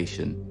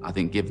motivation. I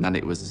think given that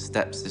it was a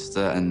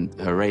stepsister and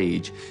her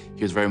age,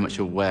 he was very much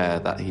aware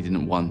that he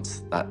didn't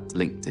want that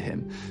link to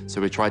him.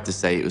 So we tried to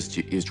say he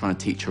was trying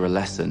to teach her a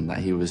lesson, that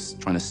he was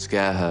trying to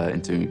scare her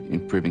into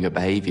improving her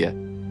behaviour.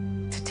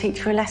 To teach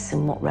her a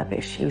lesson, what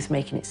rubbish. He was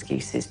making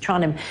excuses,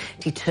 trying to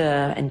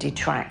deter and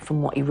detract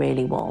from what he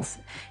really was.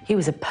 He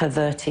was a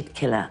perverted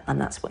killer,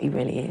 and that's what he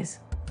really is.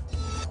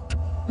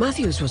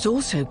 Matthews was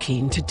also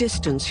keen to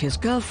distance his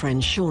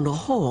girlfriend, Shauna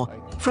Hoare,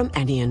 from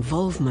any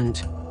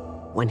involvement.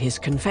 When his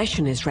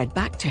confession is read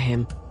back to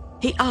him,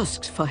 he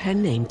asks for her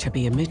name to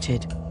be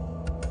omitted.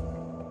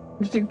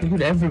 Just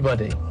include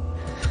everybody.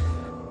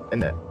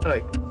 And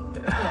like,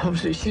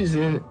 obviously she's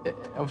in it,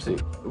 obviously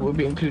we'll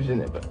be included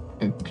in it, but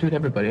include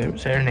everybody, don't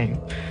say her name.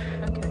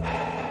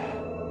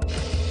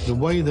 The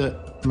way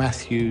that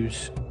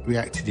Matthews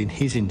reacted in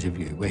his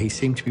interview, where he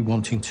seemed to be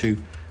wanting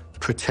to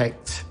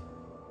protect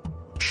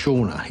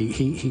Shauna,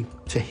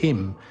 to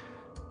him,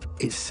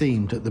 it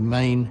seemed that the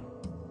main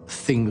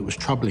thing that was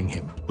troubling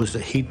him was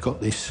that he'd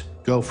got this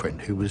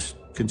girlfriend who was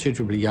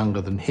considerably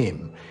younger than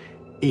him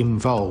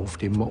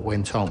involved in what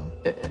went on.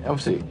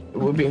 Obviously,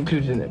 we'll be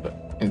included in it,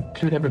 but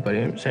include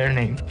everybody, don't say her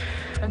name.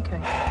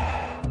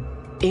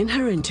 In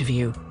her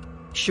interview,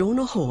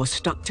 Shauna Hoare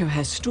stuck to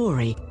her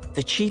story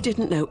that she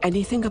didn't know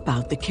anything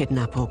about the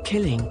kidnap or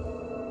killing.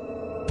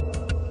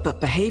 But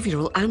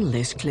behavioural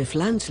analyst Cliff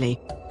Lansley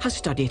has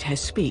studied her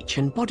speech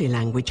and body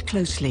language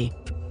closely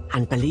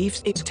and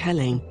believes it's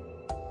telling.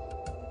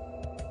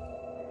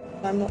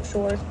 I'm not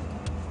sure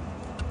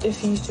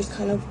if he's just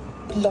kind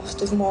of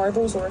lost his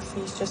marbles or if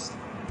he's just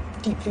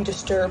deeply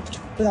disturbed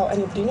without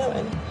anybody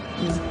knowing.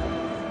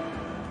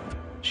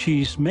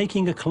 She's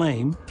making a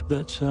claim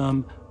that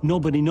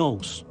nobody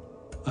knows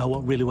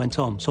what really went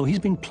on. So he's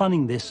been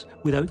planning this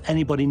without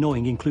anybody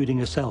knowing, including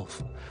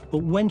herself. But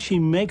when she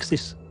makes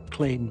this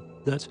claim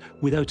that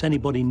without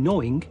anybody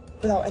knowing...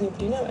 Without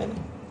anybody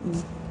knowing?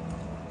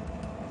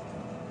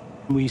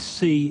 We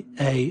see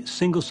a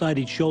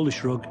single-sided shoulder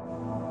shrug.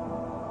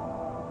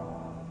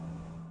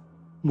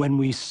 When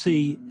we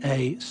see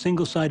a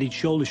single-sided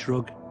shoulder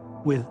shrug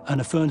with an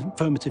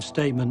affirmative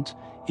statement,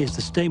 is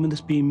the statement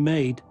that's being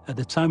made at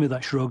the time of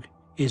that shrug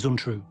is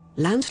untrue.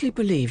 Lansley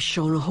believes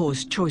Shauna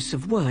Hoare's choice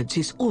of words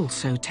is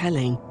also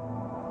telling.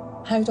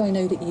 How do I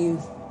know that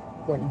you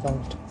weren't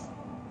involved?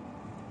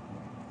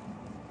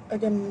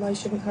 Again, I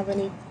shouldn't have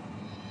any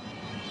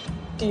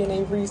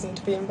DNA reason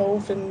to be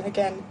involved, and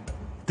again...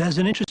 There's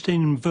an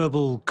interesting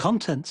verbal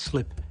content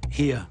slip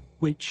here,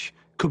 which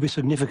could be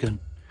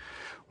significant.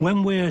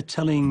 When we're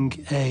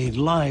telling a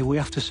lie, we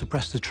have to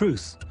suppress the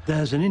truth.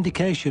 There's an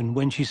indication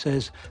when she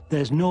says,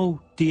 there's no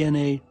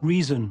DNA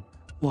reason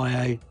why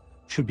I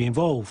should be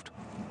involved.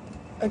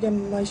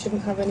 Again, I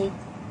shouldn't have any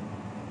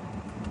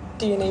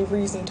DNA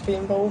reason to be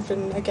involved,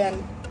 and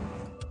again...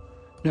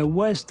 Now,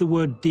 where's the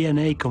word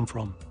DNA come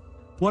from?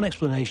 One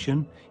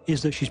explanation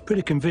is that she's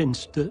pretty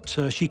convinced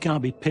that she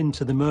can't be pinned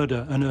to the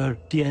murder and her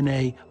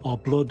DNA or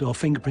blood or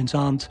fingerprints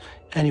aren't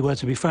anywhere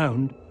to be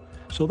found.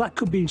 So that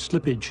could be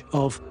slippage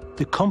of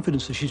the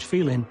confidence that she's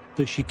feeling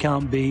that she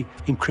can't be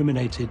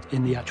incriminated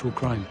in the actual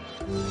crime.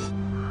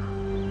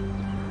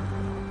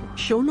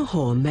 Shauna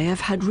Hoare may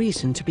have had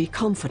reason to be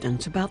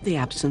confident about the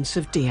absence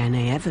of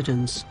DNA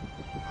evidence.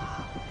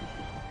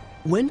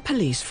 When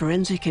police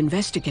forensic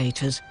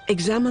investigators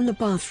examined the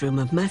bathroom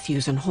of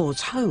Matthews and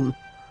Hoare's home,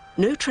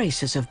 no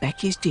traces of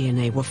Becky's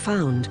DNA were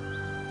found.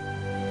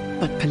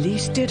 But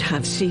police did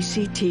have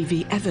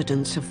CCTV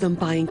evidence of them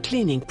buying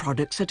cleaning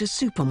products at a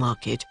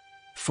supermarket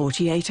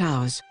 48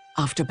 hours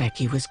after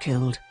Becky was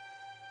killed.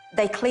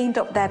 They cleaned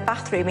up their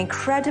bathroom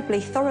incredibly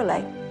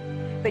thoroughly,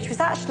 which was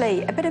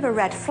actually a bit of a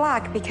red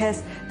flag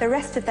because the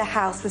rest of the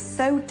house was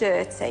so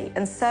dirty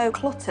and so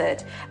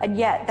cluttered, and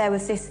yet there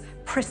was this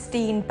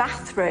pristine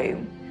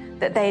bathroom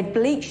that they had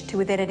bleached to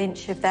within an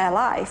inch of their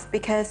life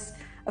because,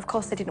 of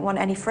course, they didn't want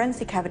any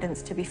forensic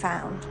evidence to be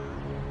found.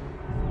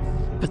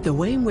 But the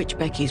way in which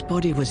Becky's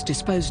body was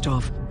disposed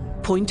of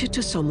pointed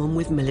to someone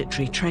with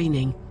military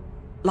training,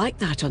 like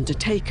that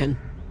undertaken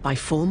by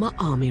former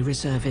Army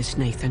reservist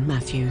Nathan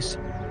Matthews.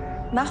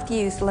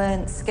 Matthews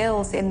learned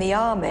skills in the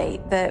army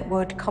that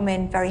would come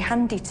in very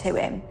handy to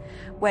him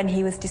when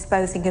he was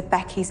disposing of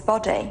Becky's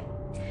body.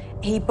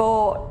 He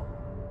bought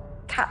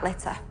cat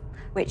litter,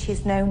 which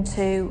is known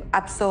to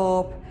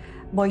absorb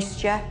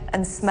moisture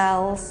and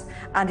smells,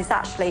 and is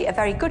actually a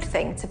very good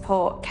thing to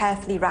put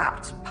carefully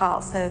wrapped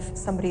parts of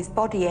somebody's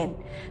body in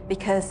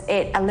because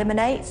it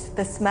eliminates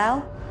the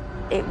smell.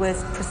 It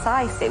was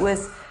precise, it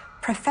was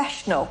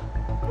professional.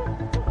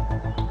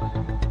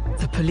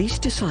 The police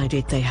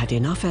decided they had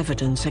enough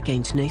evidence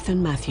against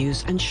Nathan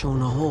Matthews and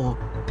Shauna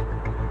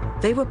Hoare.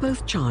 They were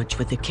both charged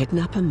with the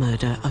kidnap and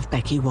murder of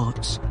Becky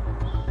Watts.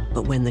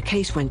 But when the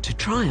case went to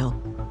trial,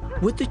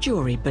 would the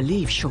jury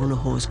believe Shauna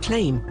Hoare's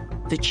claim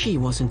that she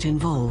wasn't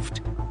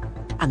involved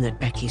and that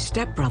Becky's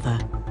stepbrother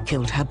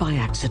killed her by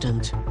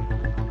accident?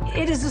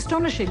 It is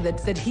astonishing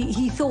that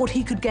he thought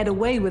he could get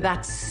away with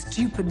that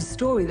stupid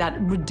story, that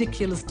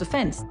ridiculous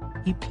defense.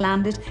 He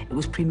planned it, it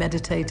was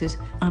premeditated,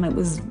 and it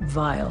was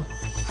vile.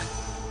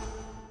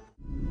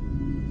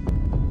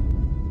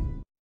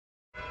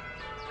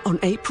 On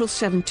April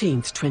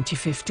 17th,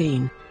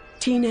 2015,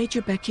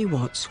 teenager Becky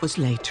Watts was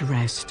laid to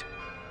rest.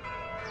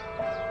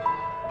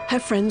 Her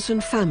friends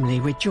and family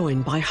were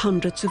joined by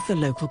hundreds of the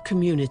local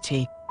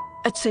community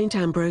at St.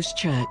 Ambrose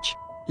Church,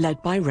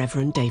 led by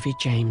Reverend David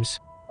James.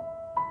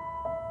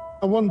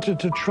 I wanted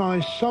to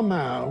try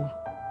somehow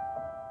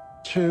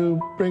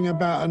to bring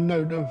about a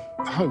note of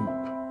hope.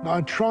 I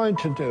tried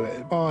to do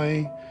it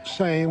by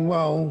saying,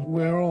 well,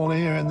 we're all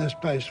here in this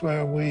place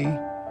where we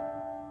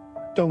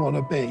don't want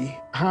to be.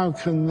 How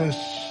can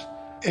this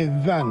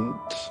event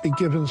be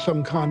given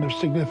some kind of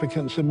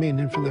significance and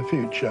meaning for the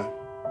future?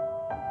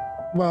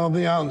 Well,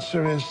 the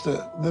answer is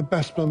that the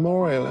best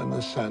memorial, in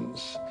a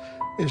sense,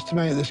 is to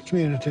make this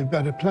community a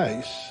better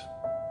place.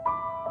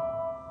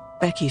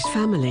 Becky's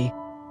family,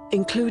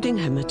 including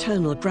her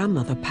maternal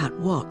grandmother, Pat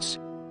Watts,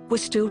 were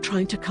still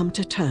trying to come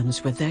to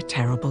terms with their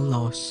terrible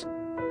loss.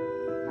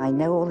 I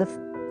know all the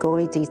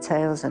gory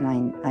details and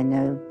I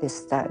know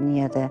this, that and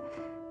the other.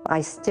 I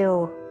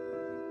still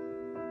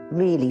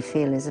really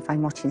feel as if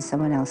I'm watching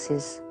someone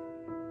else's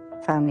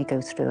family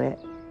go through it.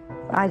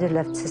 I'd have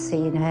loved to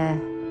see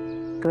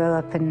her grow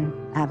up and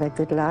have a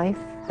good life,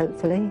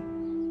 hopefully.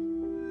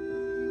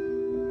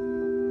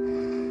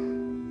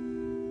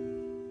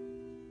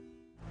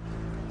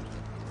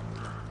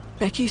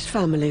 Becky's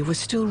family was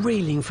still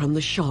reeling from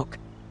the shock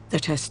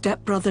that her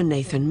stepbrother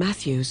Nathan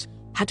Matthews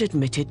had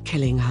admitted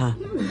killing her.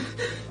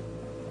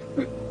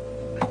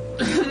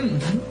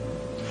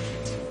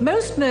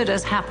 Most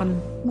murders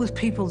happen with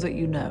people that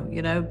you know.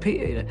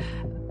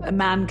 A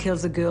man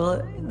kills a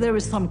girl, there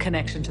is some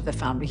connection to the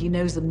family. He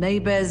knows the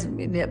neighbors,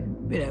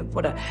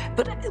 whatever.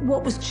 But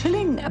what was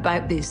chilling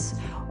about this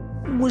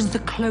was the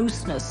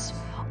closeness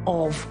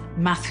of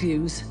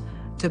Matthews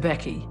to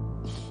Becky.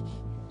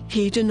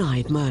 He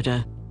denied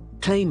murder,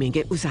 claiming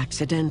it was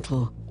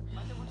accidental.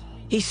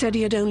 He said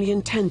he had only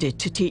intended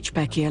to teach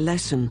Becky a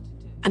lesson,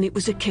 and it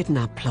was a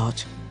kidnap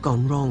plot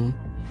gone wrong.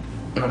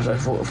 As I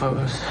thought, if I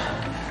was,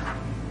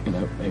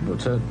 able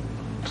to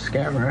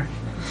scare her,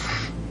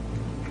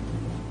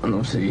 and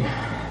obviously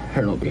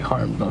her not be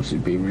harmed, and obviously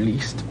be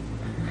released.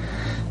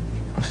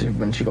 Obviously,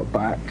 when she got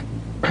back,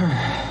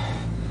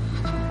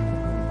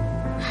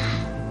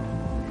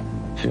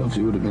 she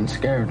obviously would have been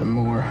scared and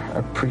more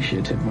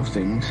appreciative of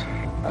things,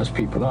 as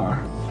people are.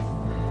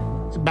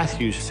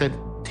 Matthews said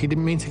he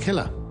didn't mean to kill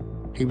her.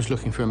 He was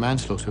looking for a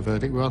manslaughter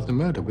verdict rather than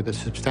murder, with a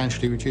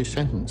substantially reduced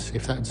sentence,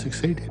 if that had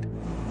succeeded.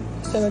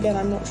 So again,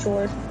 I'm not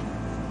sure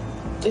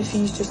if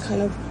he's just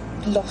kind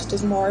of lost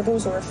his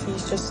marbles or if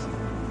he's just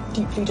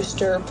deeply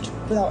disturbed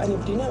without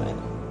anybody knowing.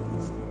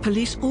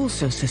 Police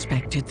also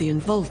suspected the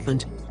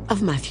involvement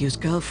of Matthew's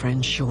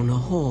girlfriend, Shauna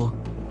Hoare.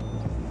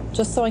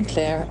 Just so I'm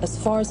clear,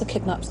 as far as the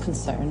kidnap's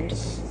concerned,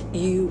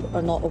 you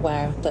are not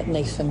aware that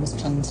Nathan was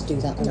planning to do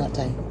that on that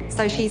day?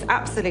 So she's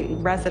absolutely,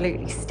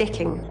 resolutely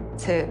sticking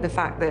to the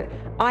fact that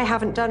I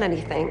haven't done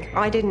anything.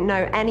 I didn't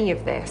know any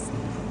of this.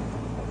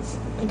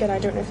 Again, I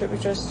don't know if it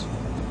was just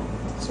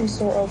some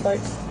sort of,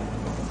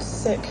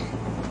 sick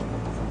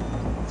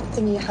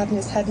thing he had in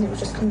his head and it was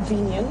just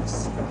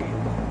convenience,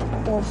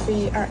 or if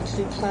he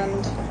actually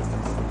planned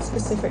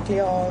specifically,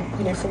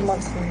 for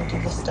months I'm going to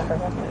do this to her.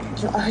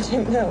 I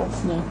don't know.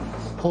 No.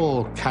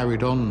 Hoare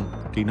carried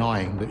on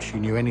denying that she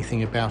knew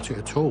anything about it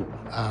at all.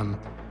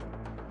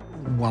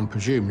 One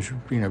presumes,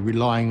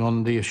 relying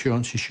on the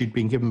assurances she'd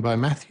been given by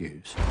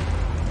Matthews.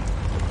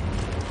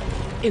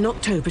 In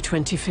October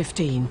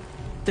 2015,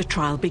 the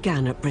trial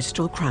began at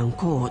Bristol Crown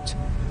Court.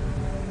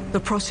 The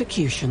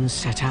prosecution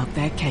set out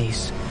their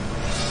case.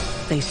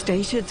 They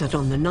stated that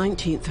on the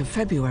 19th of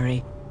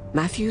February,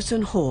 Matthews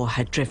and Hoare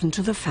had driven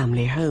to the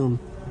family home.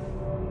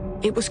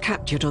 It was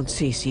captured on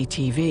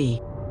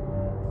CCTV.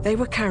 They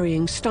were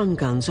carrying stun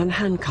guns and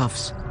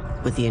handcuffs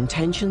with the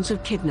intentions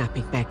of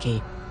kidnapping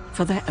Becky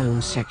for their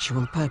own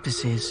sexual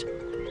purposes.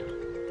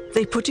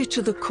 They put it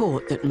to the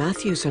court that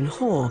Matthews and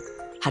Hoare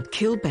had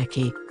killed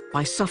Becky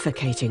by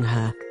suffocating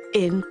her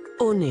in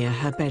or near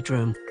her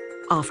bedroom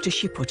after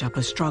she put up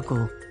a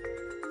struggle.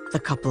 The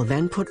couple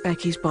then put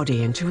Becky's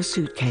body into a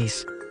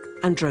suitcase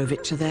and drove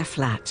it to their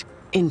flat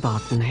in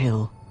Barton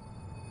Hill.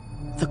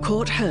 The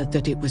court heard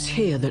that it was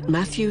here that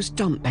Matthews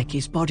dumped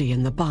Becky's body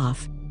in the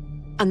bath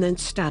and then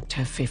stabbed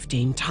her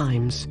 15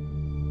 times.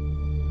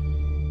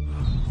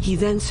 He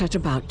then set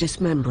about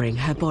dismembering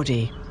her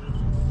body.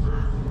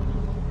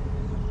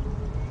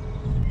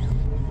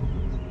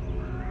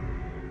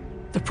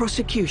 The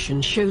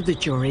prosecution showed the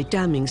jury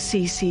damning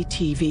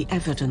CCTV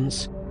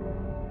evidence.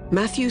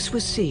 Matthews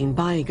was seen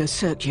buying a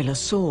circular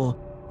saw,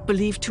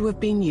 believed to have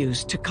been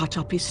used to cut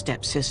up his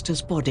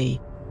stepsister's body.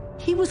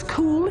 He was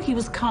cool, he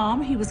was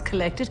calm, he was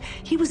collected.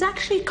 He was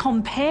actually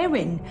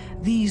comparing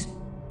these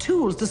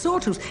tools, the saw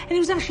tools, and he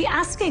was actually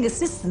asking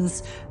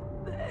assistants,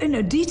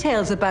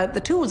 details about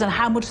the tools and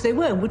how much they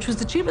were, which was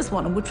the cheapest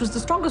one and which was the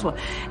strongest one.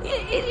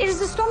 It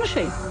is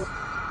astonishing.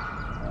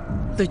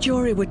 The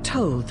jury were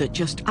told that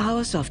just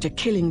hours after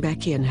killing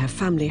Becky in her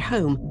family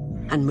home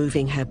and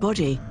moving her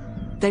body,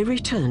 they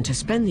returned to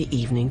spend the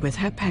evening with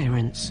her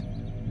parents.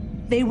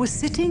 They were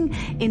sitting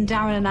in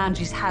Darren and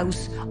Angie's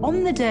house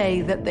on the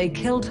day that they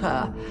killed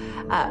her,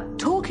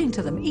 talking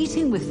to them,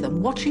 eating with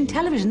them, watching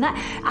television. That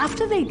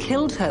after they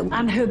killed her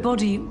and her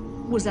body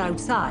was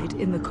outside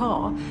in the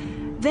car,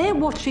 they're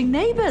watching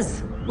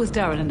Neighbours with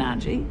Darren and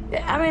Angie.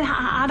 I mean,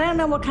 I don't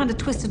know what kind of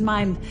twisted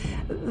mind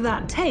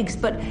that takes,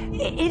 but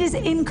it is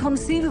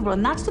inconceivable,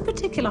 and that's the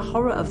particular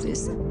horror of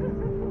this.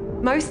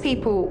 Most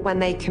people, when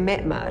they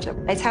commit murder,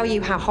 they tell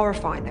you how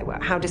horrified they were,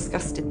 how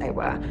disgusted they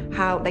were,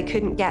 how they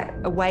couldn't get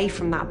away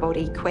from that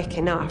body quick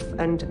enough.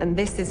 And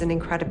this is an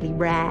incredibly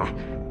rare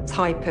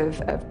type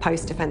of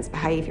post-offence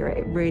behaviour.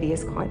 It really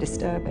is quite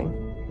disturbing.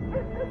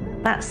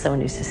 That's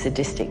someone who's a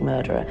sadistic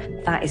murderer.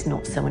 That is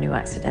not someone who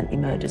accidentally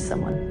murdered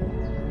someone.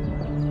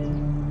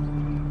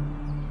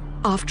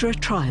 After a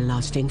trial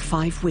lasting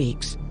 5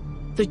 weeks,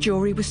 the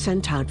jury was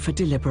sent out for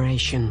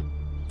deliberation.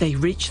 They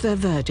reached their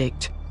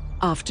verdict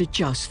after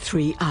just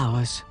 3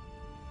 hours.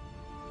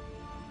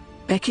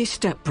 Becky's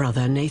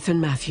stepbrother, Nathan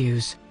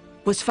Matthews,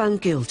 was found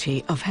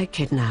guilty of her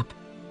kidnap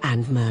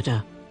and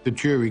murder. The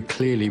jury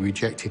clearly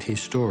rejected his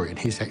story and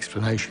his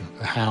explanation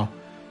for how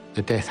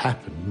the death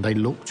happened. They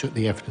looked at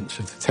the evidence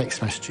of the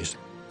text messages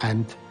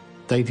and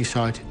they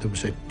decided there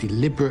was a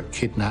deliberate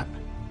kidnap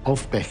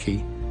of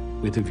Becky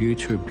with a view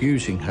to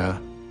abusing her,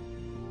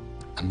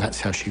 and that's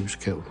how she was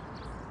killed.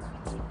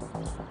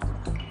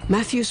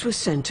 Matthews was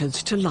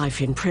sentenced to life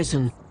in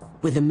prison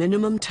with a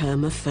minimum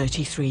term of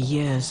 33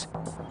 years.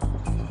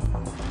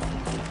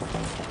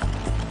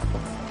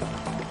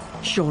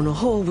 Shauna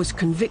Hoare was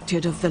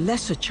convicted of the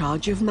lesser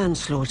charge of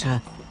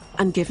manslaughter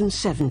and given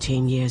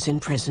 17 years in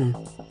prison.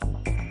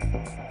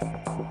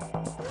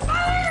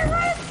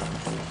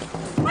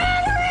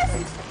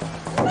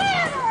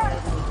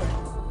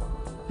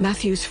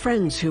 Matthews'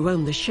 friends who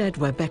owned the shed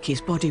where Becky's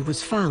body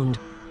was found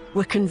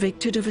were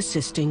convicted of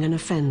assisting an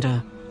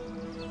offender.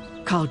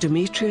 Carl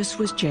Demetrius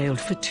was jailed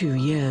for 2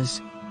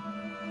 years,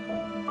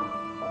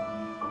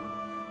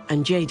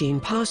 and Jadine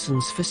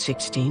Parsons for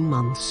 16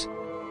 months.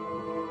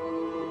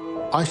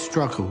 I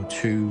struggle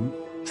to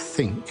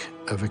think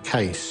of a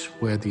case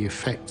where the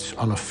effects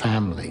on a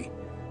family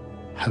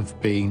have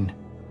been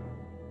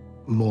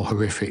more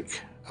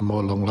horrific and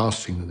more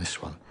long-lasting than this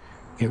one.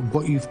 You know,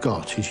 what you've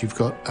got is you've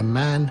got a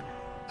man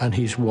and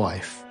his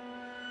wife.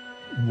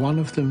 One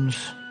of them's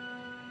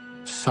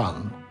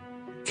son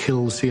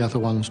kills the other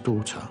one's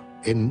daughter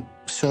in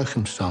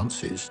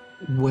circumstances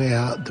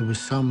where there was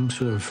some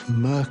sort of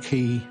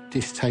murky,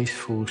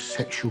 distasteful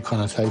sexual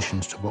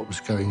connotations to what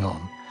was going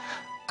on.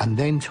 And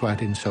then, to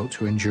add insult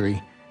to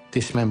injury,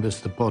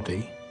 dismembers the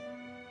body.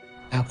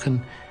 How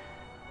can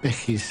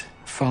Becky's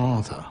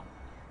father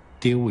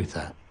deal with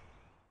that?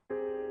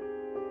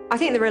 I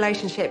think the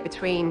relationship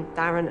between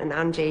Darren and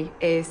Angie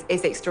is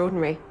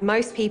extraordinary.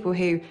 Most people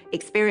who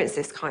experience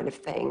this kind of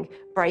thing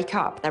break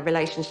up, their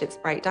relationships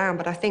break down,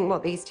 but I think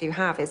what these two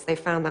have is they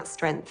found that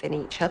strength in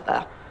each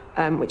other,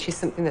 which is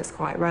something that's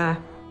quite rare.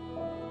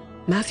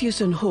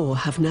 Matthews and Hoare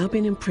have now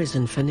been in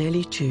prison for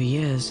nearly 2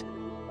 years,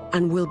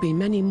 and will be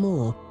many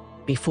more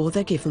before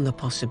they're given the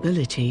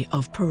possibility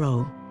of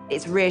parole.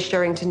 It's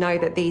reassuring to know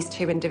that these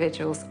two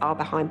individuals are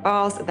behind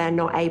bars, that they're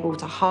not able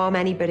to harm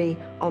anybody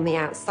on the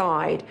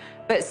outside.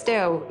 But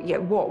still, yeah,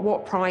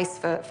 what price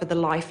for the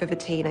life of a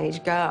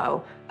teenage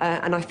girl?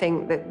 And I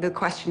think that the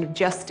question of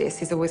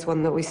justice is always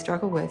one that we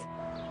struggle with.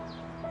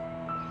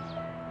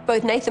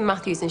 Both Nathan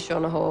Matthews and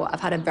Shauna Hoare have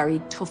had a very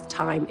tough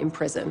time in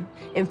prison.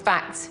 In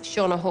fact,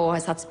 Shauna Hoare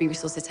has had to be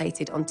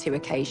resuscitated on 2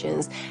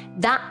 occasions.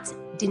 That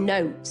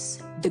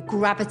denotes the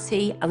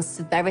gravity and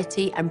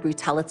severity and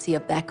brutality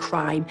of their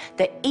crime,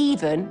 that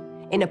even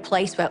in a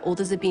place where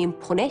others are being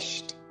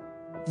punished,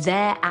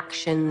 their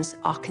actions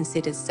are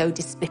considered so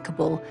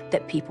despicable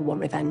that people want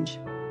revenge.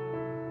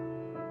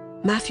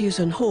 Matthews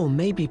and Hoare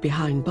may be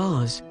behind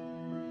bars,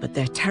 but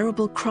their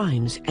terrible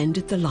crimes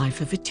ended the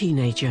life of a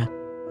teenager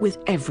with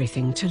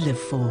everything to live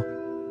for.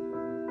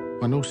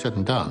 When all's said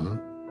and done,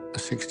 a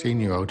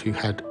 16-year-old who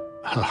had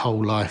her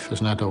whole life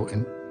as an adult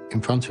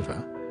in front of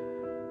her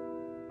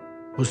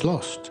was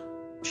lost.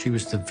 She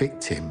was the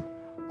victim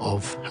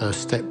of her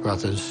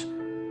stepbrother's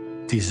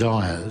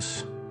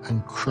desires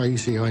and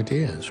crazy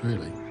ideas,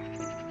 really.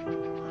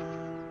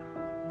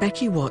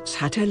 Becky Watts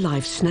had her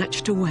life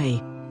snatched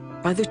away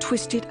by the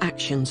twisted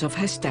actions of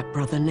her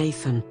stepbrother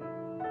Nathan,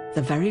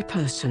 the very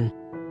person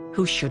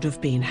who should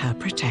have been her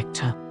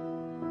protector.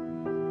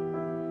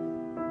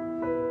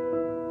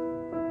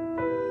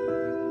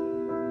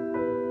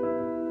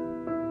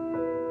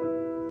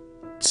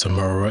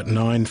 Tomorrow at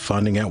 9,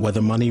 finding out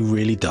whether money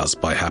really does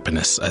buy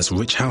happiness, as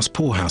Rich House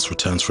Poor House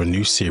returns for a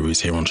new series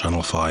here on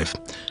Channel 5.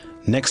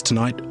 Next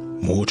tonight,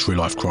 more true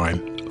life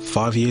crime.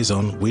 5 years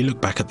on, we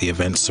look back at the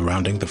events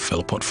surrounding the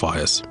Philpott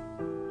fires.